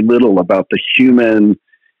very little about the human,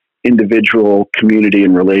 individual, community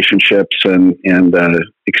and relationships and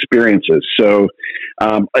experiences. So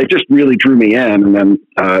it just really drew me in. And then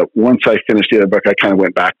once I finished the other book, I kind of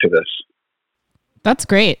went back to this. That's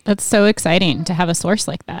great. That's so exciting to have a source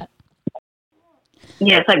like that.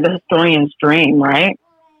 Yeah, it's like the historian's dream, right?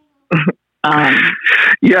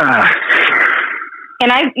 Yeah.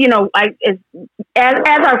 And as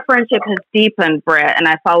our friendship has deepened, Brett, and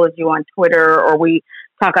I followed you on Twitter or we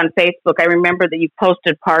talk on Facebook, I remember that you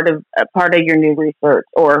posted part of your new research,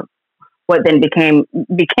 or what then became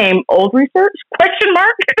old research ?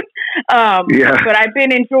 Yeah. But I've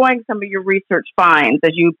been enjoying some of your research finds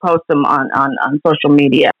as you post them on social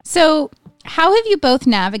media. So how have you both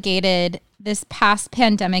navigated this past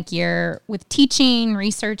pandemic year with teaching,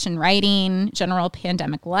 research, and writing, general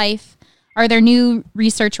pandemic life? Are there new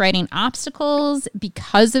research writing obstacles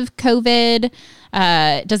because of COVID?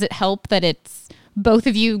 Does it help that it's both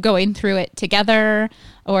of you going through it together?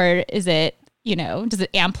 Or is it, does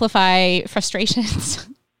it amplify frustrations?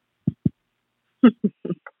 Do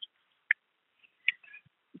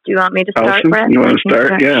you want me to start, Allison, Brett? you want to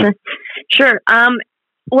start? Yeah. Sure.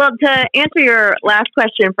 Well, to answer your last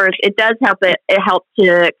question first, it does help. It helps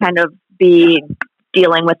to kind of be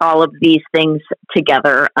dealing with all of these things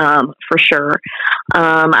together, for sure.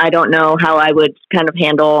 I don't know how I would kind of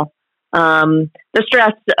handle the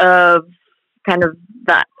stress of kind of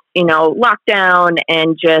that, lockdown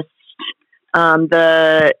and just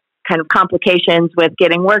the kind of complications with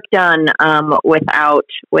getting work done without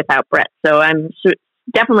Brett. So I'm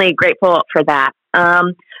definitely grateful for that.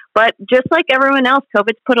 But just like everyone else,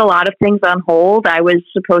 COVID's put a lot of things on hold. I was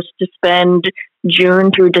supposed to spend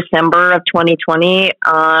June through December of 2020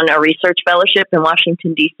 on a research fellowship in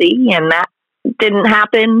Washington, D.C., and that didn't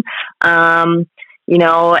happen.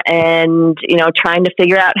 Trying to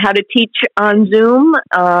figure out how to teach on Zoom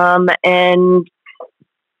and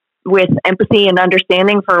with empathy and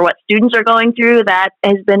understanding for what students are going through, that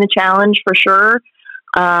has been a challenge for sure.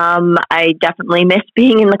 I definitely miss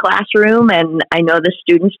being in the classroom, and I know the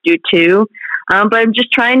students do too. But I'm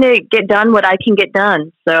just trying to get done what I can get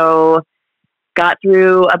done. So got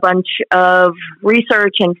through a bunch of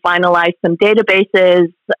research and finalized some databases,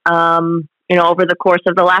 over the course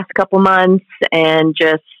of the last couple months, and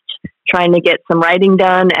just trying to get some writing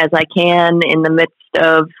done as I can in the midst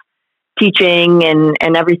of teaching and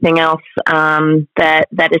everything else that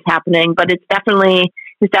is happening. But it's definitely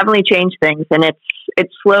changed things, and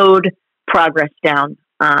it's slowed progress down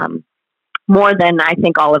more than I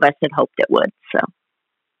think all of us had hoped it would. So.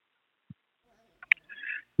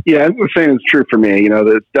 Yeah, I'm saying it's true for me.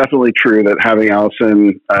 It's definitely true that having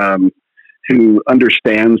Allison, who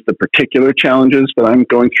understands the particular challenges that I'm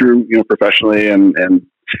going through, professionally and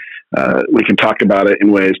we can talk about it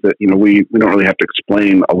in ways that, we don't really have to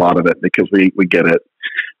explain a lot of it because we get it.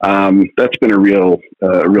 That's been a real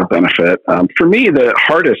benefit. For me, the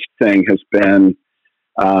hardest thing has been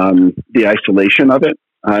the isolation of it.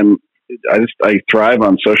 I thrive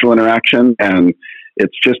on social interaction, and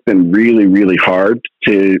it's just been really, really hard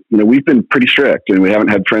to, we've been pretty strict, and we haven't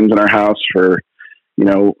had friends in our house for,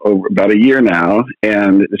 over about a year now.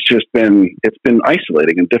 And it's been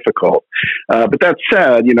isolating and difficult. But that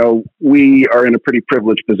said, we are in a pretty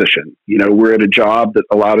privileged position. We're at a job that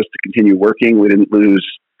allowed us to continue working. We didn't lose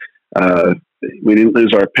our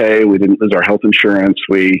pay. We didn't lose our health insurance.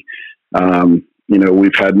 We've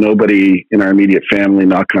had nobody in our immediate family,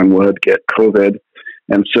 knock on wood, get COVID.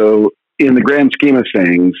 And so in the grand scheme of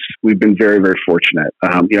things, we've been very, very fortunate.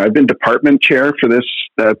 I've been department chair for this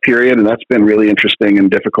period, and that's been really interesting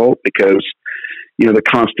and difficult because, the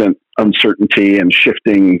constant uncertainty and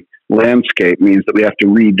shifting landscape means that we have to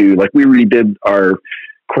redo, like we redid our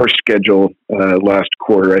course schedule last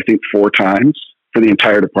quarter, I think 4 times for the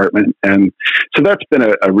entire department. And so that's been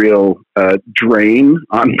a real drain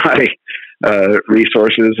on my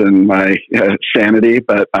resources and my sanity.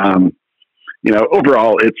 But,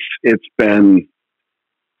 overall it's been,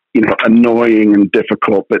 annoying and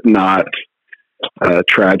difficult, but not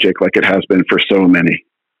tragic like it has been for so many.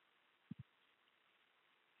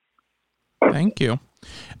 Thank you.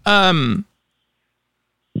 So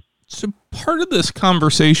part of this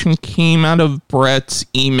conversation came out of Brett's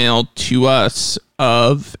email to us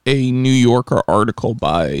of a New Yorker article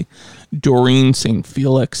by Doreen St.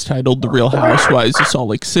 Felix titled "The Real Housewives of Salt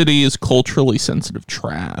Lake City is Culturally Sensitive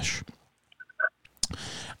Trash."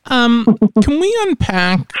 Can we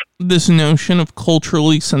unpack this notion of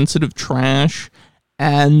culturally sensitive trash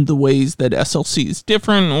and the ways that SLC is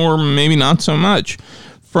different, or maybe not so much,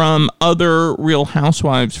 from other Real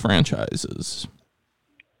Housewives franchises?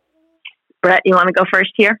 Brett, you want to go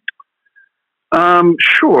first here?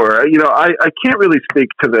 Sure. I can't really speak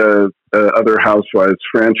to the other Housewives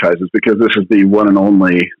franchises because this is the one and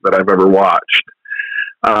only that I've ever watched.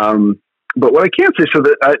 But what I can say, so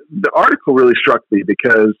that the article really struck me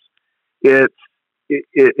because it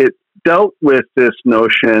dealt with this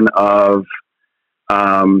notion of,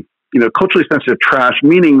 culturally sensitive trash,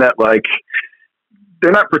 meaning that like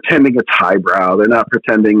they're not pretending it's highbrow, they're not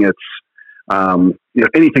pretending it's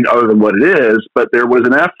anything other than what it is, but there was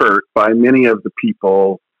an effort by many of the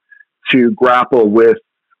people to grapple with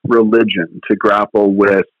religion, to grapple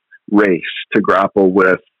with race, to grapple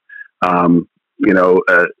with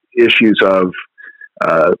issues of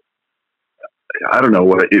I don't know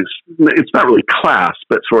what it is. It's not really class,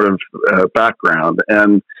 but sort of background.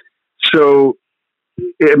 And so,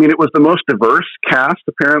 it was the most diverse cast,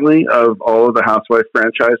 apparently, of all of the Housewife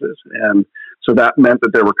franchises. And so that meant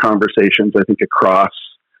that there were conversations, I think, across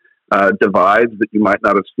divides that you might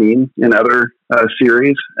not have seen in other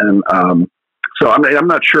series. And so I'm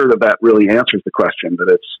not sure that really answers the question, but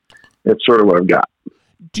it's sort of what I've got.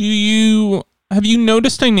 Have you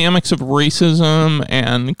noticed dynamics of racism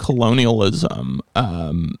and colonialism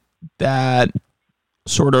that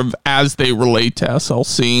sort of, as they relate to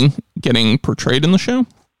SLC, getting portrayed in the show?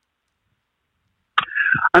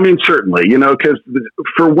 Certainly, because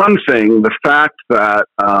for one thing, the fact that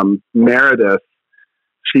Meredith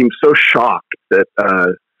seemed so shocked that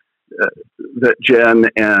Jen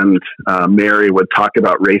and Mary would talk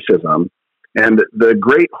about racism. And the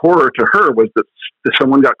great horror to her was that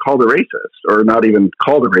someone got called a racist, or not even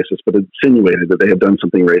called a racist, but insinuated that they had done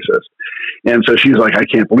something racist. And so she's like, I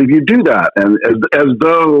can't believe you do that. And as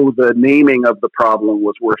though the naming of the problem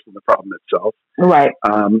was worse than the problem itself. Right.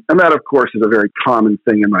 And that, of course, is a very common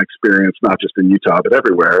thing in my experience, not just in Utah, but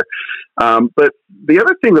everywhere. But the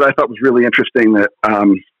other thing that I thought was really interesting that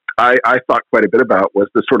I thought quite a bit about was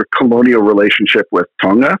the sort of colonial relationship with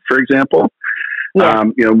Tonga, for example. Yeah.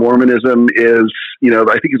 Mormonism is,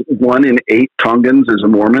 I think it's 1 in 8 Tongans is a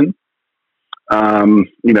Mormon. So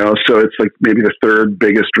it's like maybe the 3rd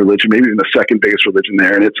biggest religion, maybe even the 2nd biggest religion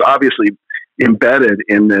there. And it's obviously embedded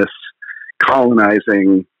in this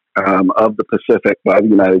colonizing of the Pacific by the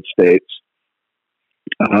United States.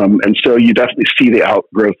 And so you definitely see the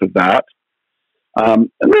outgrowth of that.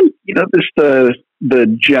 And then, there's the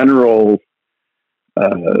general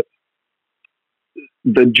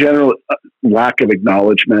lack of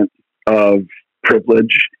acknowledgement of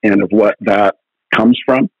privilege and of what that comes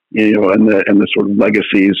from, and the sort of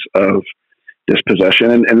legacies of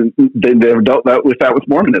dispossession. And they've dealt with that with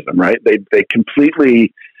Mormonism, right? They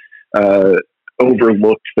completely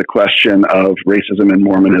overlooked the question of racism in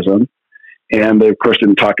Mormonism. And they, of course,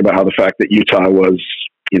 didn't talk about how the fact that Utah was,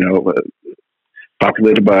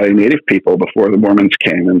 populated by Native people before the Mormons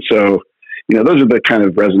came. And so, those are the kind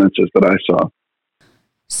of resonances that I saw.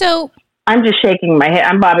 So I'm just shaking my head.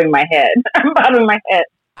 I'm bobbing my head.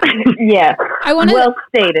 Yes. Well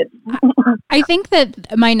stated. I think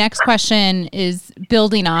that my next question is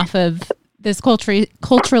building off of this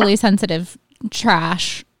culturally sensitive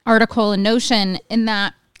trash article and notion, in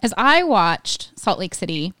that as I watched Salt Lake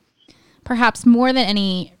City, perhaps more than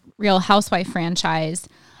any Real Housewife franchise,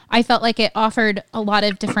 I felt like it offered a lot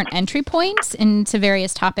of different entry points into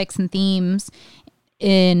various topics and themes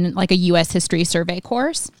in like a U.S. history survey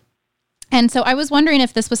course. And so I was wondering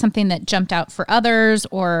if this was something that jumped out for others,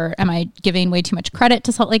 or am I giving way too much credit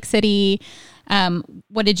to Salt Lake City?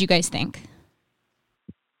 What did you guys think?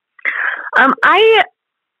 I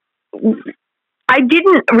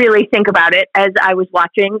didn't really think about it as I was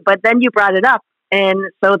watching, but then you brought it up. And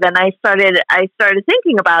so then I started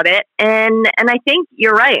thinking about it, and I think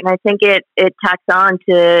you're right. And I think it tacks on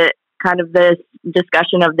to kind of this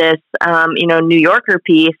discussion of this, New Yorker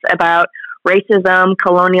piece about racism,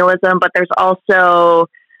 colonialism, but there's also,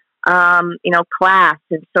 class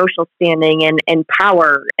and social standing and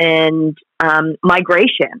power and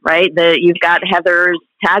migration, right? You've got Heather's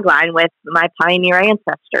tagline with "My Pioneer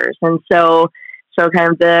Ancestors," and so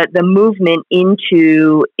kind of the movement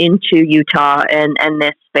into Utah and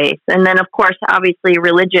this space, and then of course, obviously,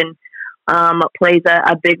 religion plays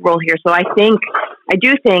a big role here. So I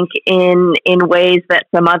do think in ways that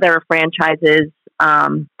some other franchises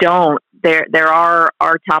don't. There are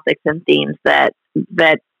topics and themes that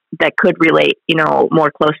could relate,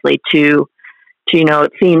 more closely to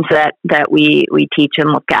themes that we teach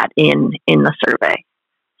and look at in the survey.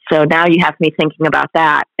 So now you have me thinking about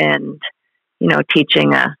that, and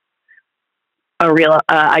teaching a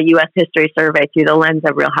U.S. history survey through the lens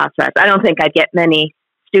of Real Housewives. I don't think I'd get many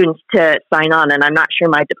students to sign on, and I'm not sure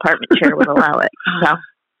my department chair would allow it. So,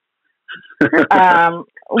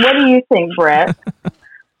 what do you think, Brett?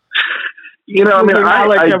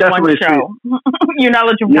 I definitely see your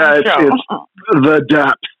knowledge of one show. The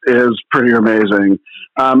depth is pretty amazing.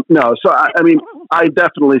 I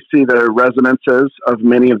definitely see the resonances of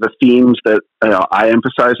many of the themes that I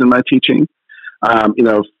emphasize in my teaching.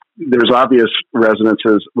 There's obvious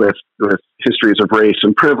resonances with histories of race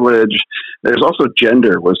and privilege. There's also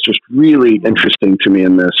gender was just really interesting to me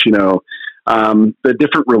in this. The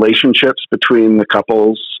different relationships between the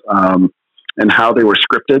couples. And how they were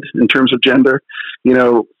scripted in terms of gender.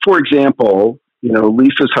 For example,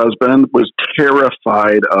 Lisa's husband was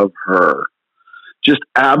terrified of her, just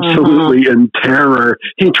absolutely in terror.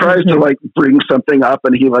 He tries to bring something up,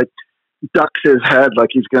 and he ducks his head like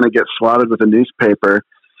he's going to get swatted with a newspaper.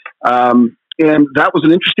 And that was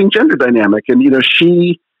an interesting gender dynamic. And,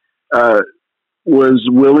 she was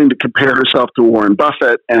willing to compare herself to Warren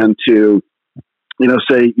Buffett and to,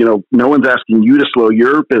 say, no one's asking you to slow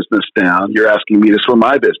your business down. You're asking me to slow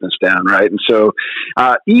my business down, right? And so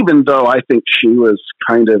even though I think she was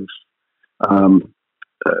kind of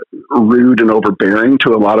rude and overbearing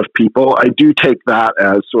to a lot of people, I do take that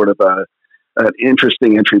as sort of an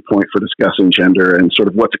interesting entry point for discussing gender and sort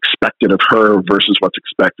of what's expected of her versus what's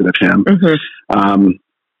expected of him. Mm-hmm.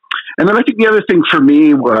 And then I think the other thing for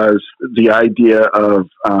me was the idea of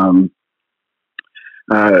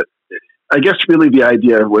I guess really the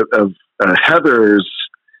idea of Heather's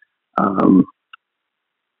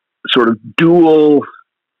sort of dual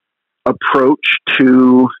approach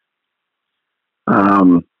to,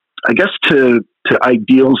 to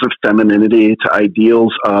ideals of femininity, to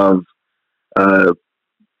ideals of, the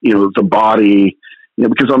body,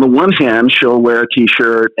 because on the one hand, she'll wear a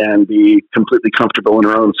t-shirt and be completely comfortable in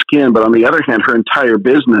her own skin. But on the other hand, her entire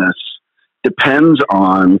business depends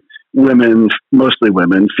on women, mostly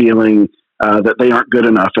women, feeling that they aren't good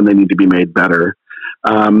enough and they need to be made better.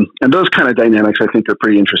 And those kind of dynamics, I think, are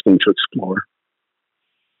pretty interesting to explore.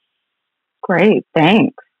 Great,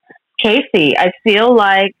 thanks. Casey, I feel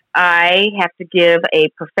like I have to give a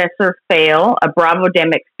professor fail, a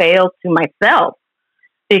Bravo-demic fail to myself,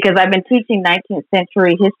 because I've been teaching 19th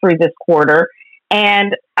century history this quarter,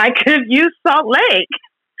 and I could have used Salt Lake.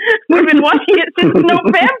 We've been watching it since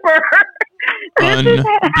November.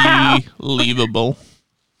 Unbelievable.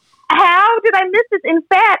 How did I miss this? In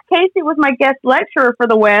fact, Casey was my guest lecturer for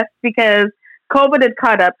the West because COVID had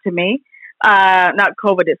caught up to me. Not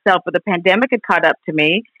COVID itself, but the pandemic had caught up to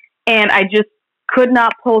me. And I just could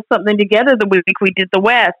not pull something together the week we did the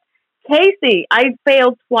West. Casey, I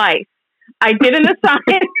failed twice. I did an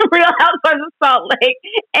assignment to Real Housewives of Salt Lake,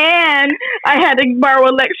 and I had to borrow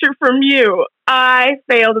a lecture from you. I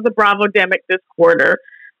failed as a Bravo-demic this quarter.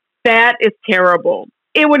 That is terrible.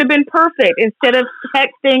 it would have been perfect instead of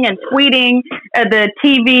texting and tweeting the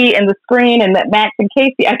TV and the screen and that Max and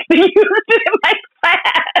Casey. I could have used it in my class.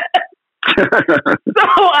 So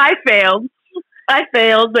I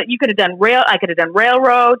failed, but you could have done I could have done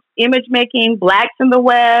railroads, image making, blacks in the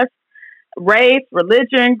West, race,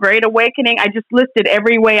 religion, Great Awakening. I just listed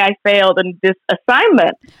every way I failed in this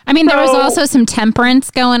assignment. I mean, there was also some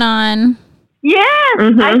temperance going on. Yes,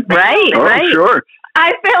 right. Sure.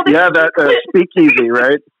 I failed. Yeah, that speakeasy,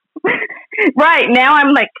 right? Right. Now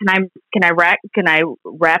I'm like, can I wrap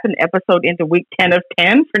an episode into week 10 of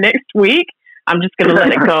 10 for next week? I'm just going to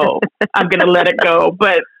let it go. I'm going to let it go.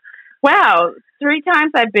 But wow, 3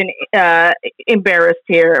 times I've been embarrassed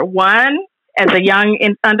here. 1, as a young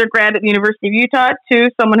undergrad at the University of Utah. 2,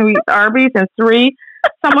 someone who eats Arby's. And 3,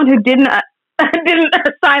 someone who didn't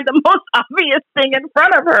assign the most obvious thing in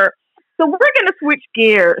front of her. So we're going to switch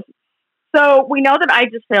gears. So we know that I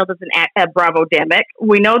just failed as a Bravo-demic.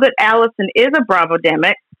 We know that Allison is a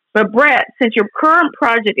Bravo-demic. But Brett, since your current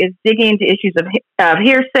project is digging into issues of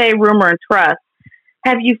hearsay, rumor, and trust,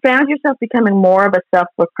 have you found yourself becoming more of a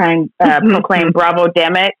self-proclaimed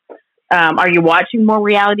Bravo-demic? Are you watching more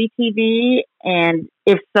reality TV? And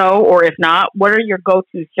if so, or if not, what are your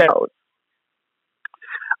go-to shows?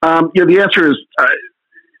 The answer is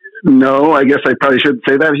no. I guess I probably shouldn't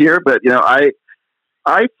say that here, but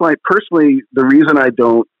I find personally the reason I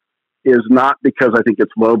don't is not because I think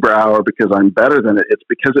it's lowbrow or because I'm better than it. It's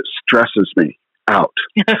because it stresses me out.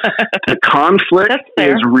 The conflict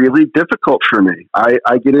is really difficult for me. I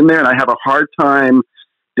get in there and I have a hard time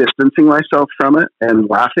distancing myself from it and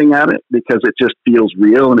laughing at it because it just feels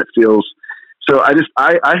real and it feels so. I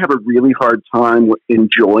have a really hard time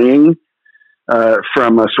enjoying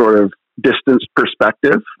from a sort of distance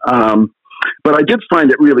perspective. But I did find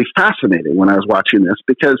it really fascinating when I was watching this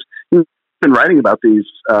because I've been writing about these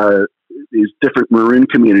different maroon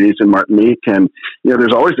communities in Martinique, and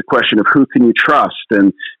there's always the question of who can you trust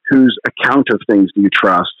and whose account of things do you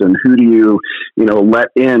trust and who do you let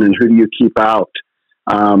in and who do you keep out.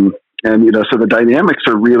 So the dynamics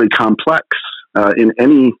are really complex in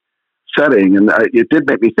any setting, and it did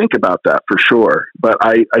make me think about that for sure. But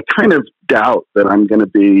I kind of doubt that I'm going to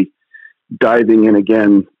be diving in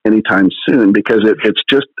again anytime soon because it's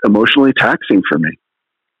just emotionally taxing for me.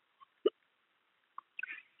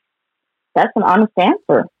 That's an honest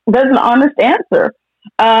answer. That's an honest answer.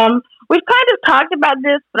 We've kind of talked about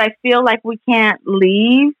this, but I feel like we can't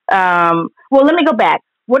leave. Well, let me go back.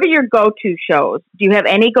 What are your go-to shows? Do you have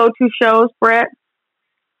any go-to shows, Brett?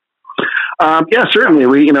 Yeah, certainly.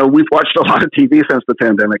 We've watched a lot of TV since the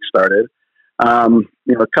pandemic started.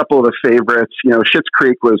 A couple of the favorites, Schitt's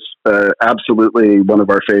Creek was absolutely one of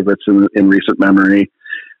our favorites in recent memory.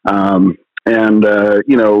 I've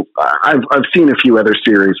seen a few other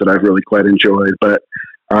series that I've really quite enjoyed, but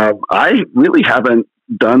I really haven't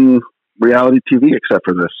done reality TV except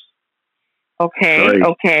for this.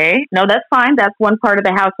 Okay. No, that's fine. That's one part of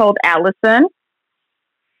the household. Allison,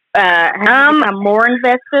 have you become more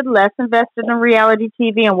invested, less invested in reality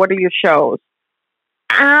TV, and what are your shows?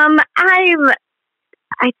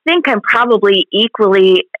 I think I'm probably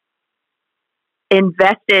equally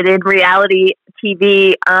invested in reality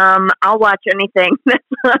TV. I'll watch anything that's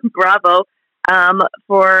on Bravo.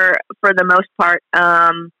 For the most part,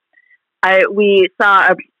 we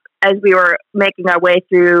saw as we were making our way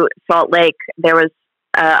through Salt Lake, there was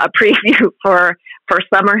a preview for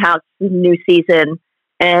Summer House new season,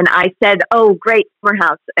 and I said, "Oh, great, Summer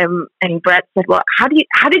House!" And Brett said, "Well, how did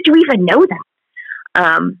you even know that?"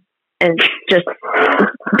 And just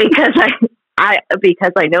because I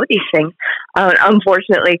know these things,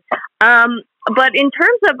 unfortunately. But in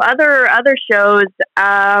terms of other shows,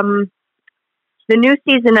 the new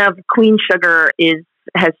season of Queen Sugar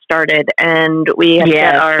has started, and we have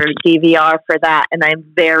set our DVR for that, and I'm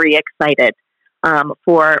very excited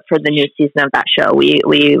for the new season of that show. We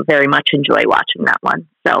very much enjoy watching that one,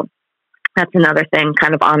 so that's another thing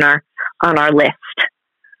kind of on our list.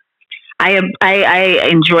 I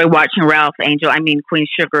enjoy watching Ralph Angel. I mean Queen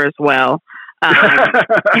Sugar as well.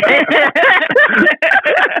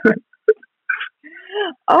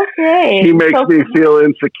 Okay. He makes me feel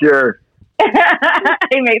insecure.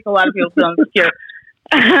 He makes a lot of people feel insecure.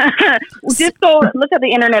 Just go look at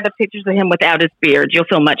the internet of pictures of him without his beard. You'll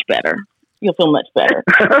feel much better.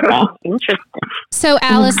 Interesting. So,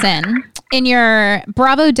 Allison, in your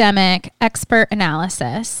Bravo-demic expert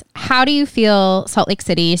analysis, how do you feel Salt Lake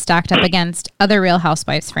City stacked up against other Real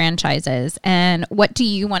Housewives franchises, and what do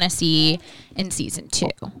you want to see in season 2?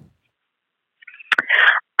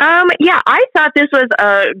 Yeah, I thought this was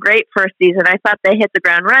a great first season. I thought they hit the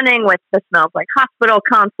ground running with the Smells Like Hospital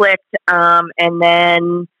conflict, and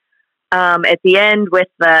then at the end with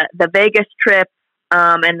the Vegas trip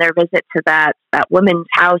and their visit to that woman's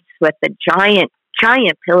house with the giant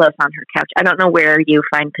pillows on her couch. I don't know where you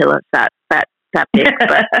find pillows that big,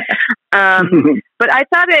 but but I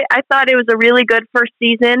thought it was a really good first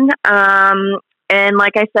season. And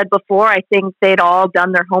like I said before, I think they'd all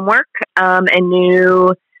done their homework and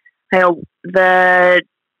knew the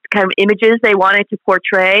kind of images they wanted to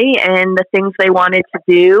portray and the things they wanted to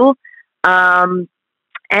do. And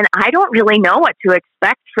I don't really know what to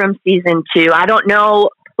expect from season 2. I don't know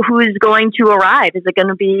who's going to arrive. Is it going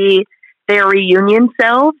to be their reunion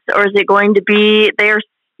selves, or is it going to be their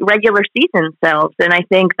regular season selves? And I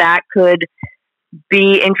think that could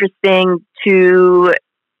be interesting to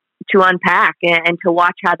unpack and to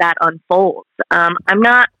watch how that unfolds. I'm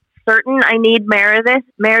not certain I need Meredith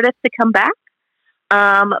to come back,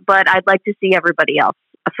 but I'd like to see everybody else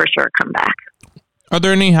for sure come back. Are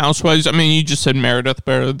there any housewives? I mean, you just said Meredith,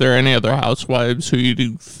 but are there any other housewives who you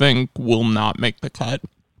do think will not make the cut?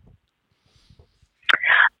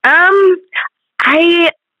 I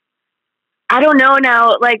don't know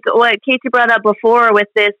now, like what Casey brought up before with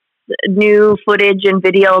this new footage and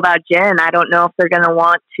video about Jen. I don't know if they're going to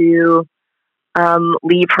want to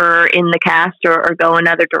leave her in the cast or go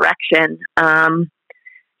another direction.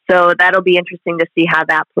 So that'll be interesting to see how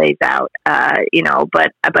that plays out. But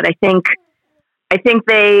I think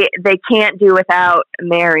they can't do without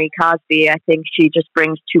Mary Cosby. I think she just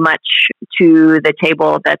brings too much to the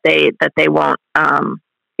table that they won't.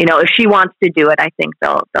 If she wants to do it, I think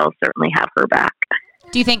they'll certainly have her back.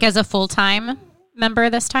 Do you think as a full-time member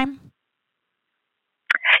this time?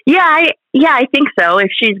 Yeah, I think so.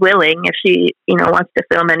 If she's willing, if she wants to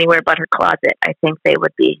film anywhere but her closet, I think they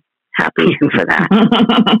would be happy for that.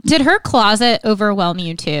 Did her closet overwhelm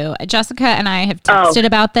you too? Jessica and I have texted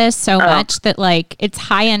about this so much that like it's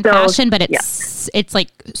high-end fashion, but it's like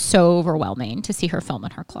so overwhelming to see her film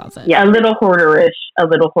in her closet. Yeah, a little hoarderish.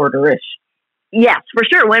 Yes, for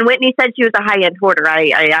sure. When Whitney said she was a high-end hoarder,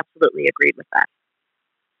 I absolutely agreed with that.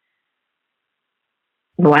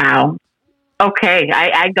 Wow. Okay,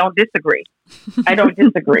 I don't disagree.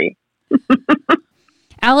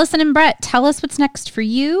 Allison and Brett, tell us what's next for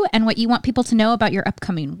you and what you want people to know about your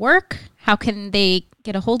upcoming work. How can they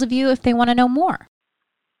get a hold of you if they want to know more?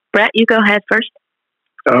 Brett, you go ahead first.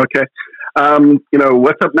 Okay.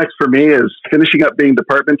 What's up next for me is finishing up being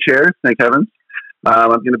department chair. Thank heavens. I'm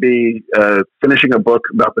going to be finishing a book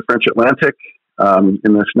about the French Atlantic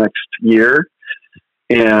in this next year,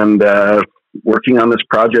 and working on this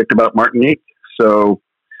project about Martinique. So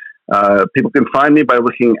people can find me by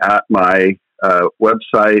looking at my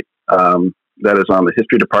website that is on the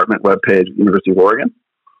history department webpage at University of Oregon.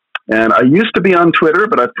 And I used to be on Twitter,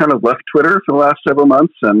 but I've kind of left Twitter for the last several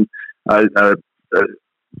months, and I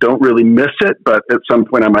don't really miss it, but at some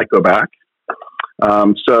point I might go back.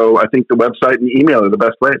 So I think the website and email are the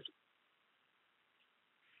best ways.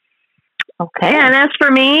 Okay. And as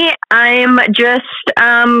for me, I'm just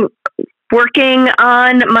working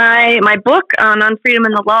on my book on freedom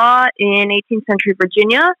and the law in 18th century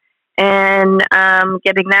Virginia, and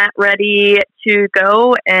getting that ready to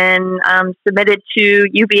go and submitted to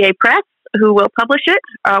UVA Press, who will publish it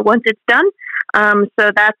once it's done.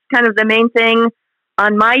 So that's kind of the main thing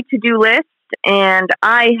on my to-do list. And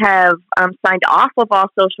I have signed off of all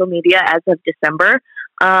social media as of December.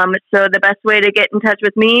 So the best way to get in touch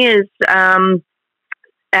with me is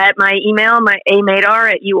at my email, my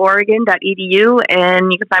amadar@uoregon.edu,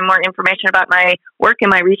 and you can find more information about my work and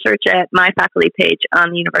my research at my faculty page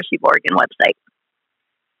on the University of Oregon website.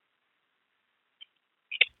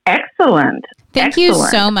 Excellent. Thank you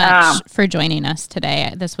so much for joining us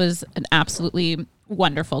today. This was an absolutely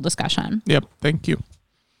wonderful discussion. Yep. Thank you.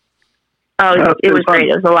 Oh, it was great.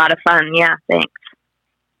 It was a lot of fun. Yeah, thanks.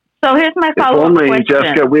 So here's my follow-up question.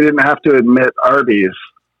 Jessica, we didn't have to admit Arby's.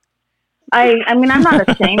 I mean, I'm not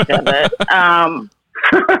ashamed of it.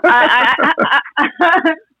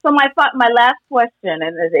 So my last question,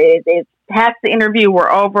 and it's past the interview. We're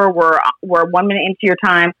over. We're 1 minute into your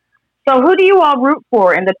time. So who do you all root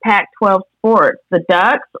for in the Pac-12 sports? The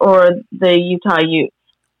Ducks or the Utah Utes?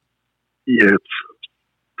 Utes.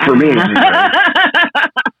 For me.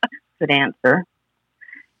 Good answer.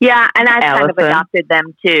 Yeah, and I've Allison. kind of adopted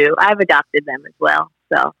them too. I've adopted them as well.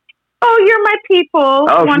 So. Oh, you're my people.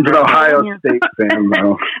 Oh, she's an Ohio State fan,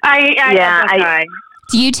 though. I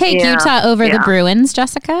Do you take Utah over the Bruins,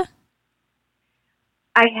 Jessica?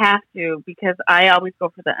 I have to, because I always go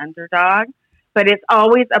for the underdog. But it's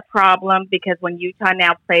always a problem because when Utah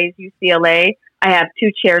now plays UCLA, I have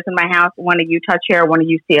 2 chairs in my house, one a Utah chair, one a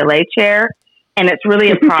UCLA chair, and it's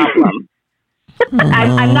really a problem.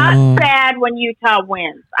 I'm not sad when Utah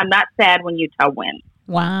wins.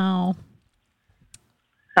 Wow.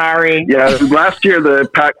 Sorry. Yeah, last year the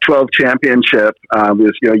Pac-12 championship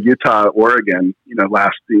was Utah, Oregon. Not this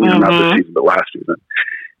season, but last season.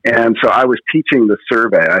 And so I was teaching the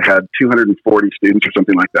survey. I had 240 students or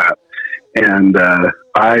something like that, and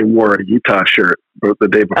I wore a Utah shirt the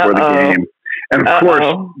day before the game. And of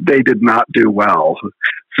course, they did not do well.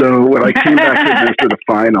 So when I came back to the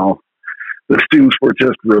final, the students were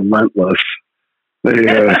just relentless. They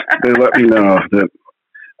let me know that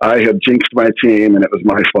I had jinxed my team and it was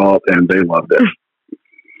my fault, and they loved it.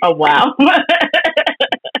 Oh, wow.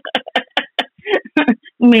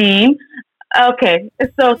 Mean. Okay,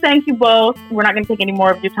 so thank you both. We're not going to take any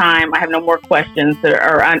more of your time. I have no more questions that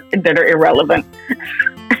are irrelevant.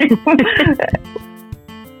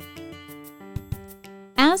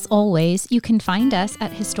 As always, you can find us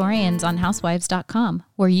at historiansonhousewives.com,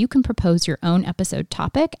 where you can propose your own episode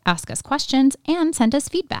topic, ask us questions, and send us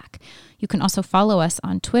feedback. You can also follow us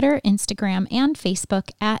on Twitter, Instagram, and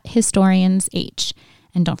Facebook at historiansH.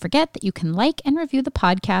 And don't forget that you can like and review the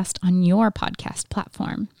podcast on your podcast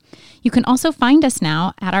platform. You can also find us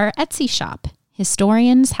now at our Etsy shop,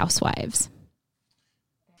 Historians Housewives.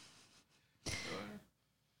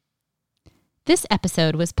 This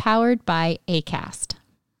episode was powered by Acast.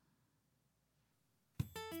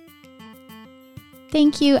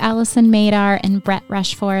 Thank you, Allison Madar and Brett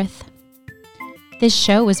Rushforth. This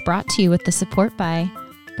show was brought to you with the support by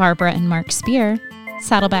Barbara and Mark Spear,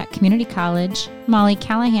 Saddleback Community College, Molly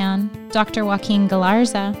Callahan, Dr. Joaquin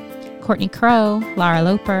Galarza, Courtney Crow, Lara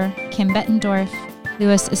Loper, Kim Bettendorf,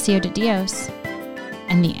 Luis Acio de Dios,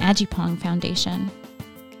 and the Agipong Foundation.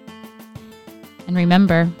 And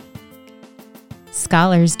remember,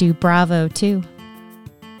 scholars do Bravo too.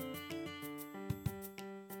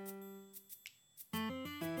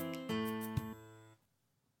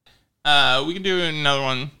 We can do another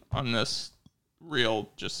one on this reel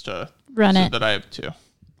just to run it. That I have 2.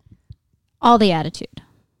 All the attitude.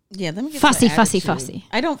 Yeah, let me get fussy, some fussy, attitude. fussy.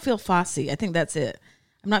 I don't feel fussy. I think that's it.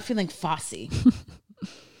 I'm not feeling fussy. You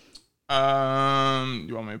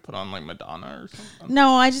want me to put on like Madonna or something?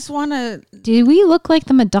 No, I just want to. Do we look like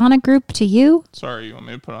the Madonna group to you? Sorry, you want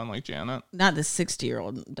me to put on like Janet? Not the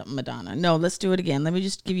 60-year-old Madonna. No, let's do it again. Let me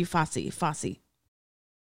just give you fussy.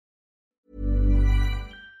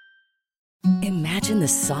 Imagine the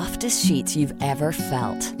softest sheets you've ever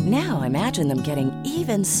felt. Now imagine them getting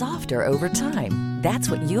even softer over time. That's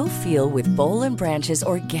what you'll feel with Boll & Branch's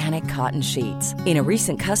organic cotton sheets. In a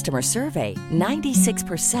recent customer survey,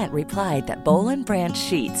 96% replied that Boll & Branch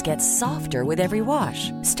sheets get softer with every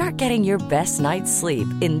wash. Start getting your best night's sleep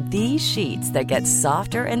in these sheets that get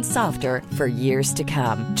softer and softer for years to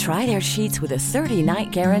come. Try their sheets with a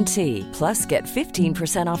 30-night guarantee. Plus, get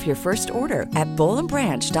 15% off your first order at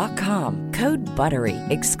bollandbranch.com. Code BUTTERY.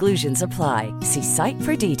 Exclusions apply. See site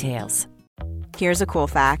for details. Here's a cool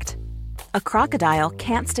fact. A crocodile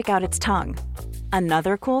can't stick out its tongue.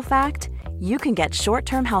 Another cool fact, you can get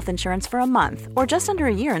short-term health insurance for a month or just under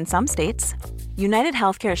a year in some states. United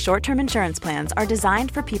Healthcare short-term insurance plans are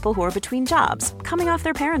designed for people who are between jobs, coming off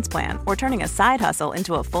their parents' plan, or turning a side hustle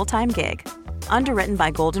into a full-time gig. Underwritten by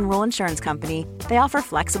Golden Rule Insurance Company, they offer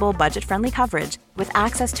flexible, budget-friendly coverage with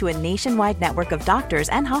access to a nationwide network of doctors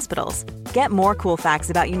and hospitals. Get more cool facts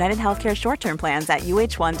about United Healthcare short-term plans at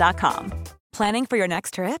uh1.com. Planning for your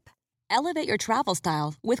next trip? Elevate your travel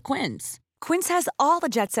style with Quince. Quince has all the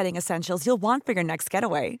jet-setting essentials you'll want for your next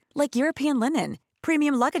getaway, like European linen,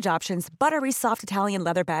 premium luggage options, buttery soft Italian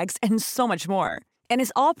leather bags, and so much more. And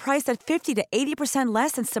is all priced at 50 to 80%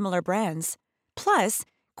 less than similar brands. Plus,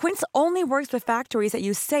 Quince only works with factories that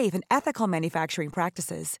use safe and ethical manufacturing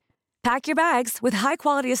practices. Pack your bags with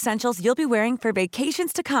high-quality essentials you'll be wearing for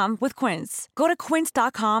vacations to come with Quince. Go to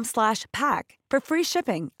quince.com/pack for free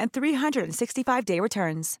shipping and 365-day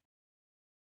returns.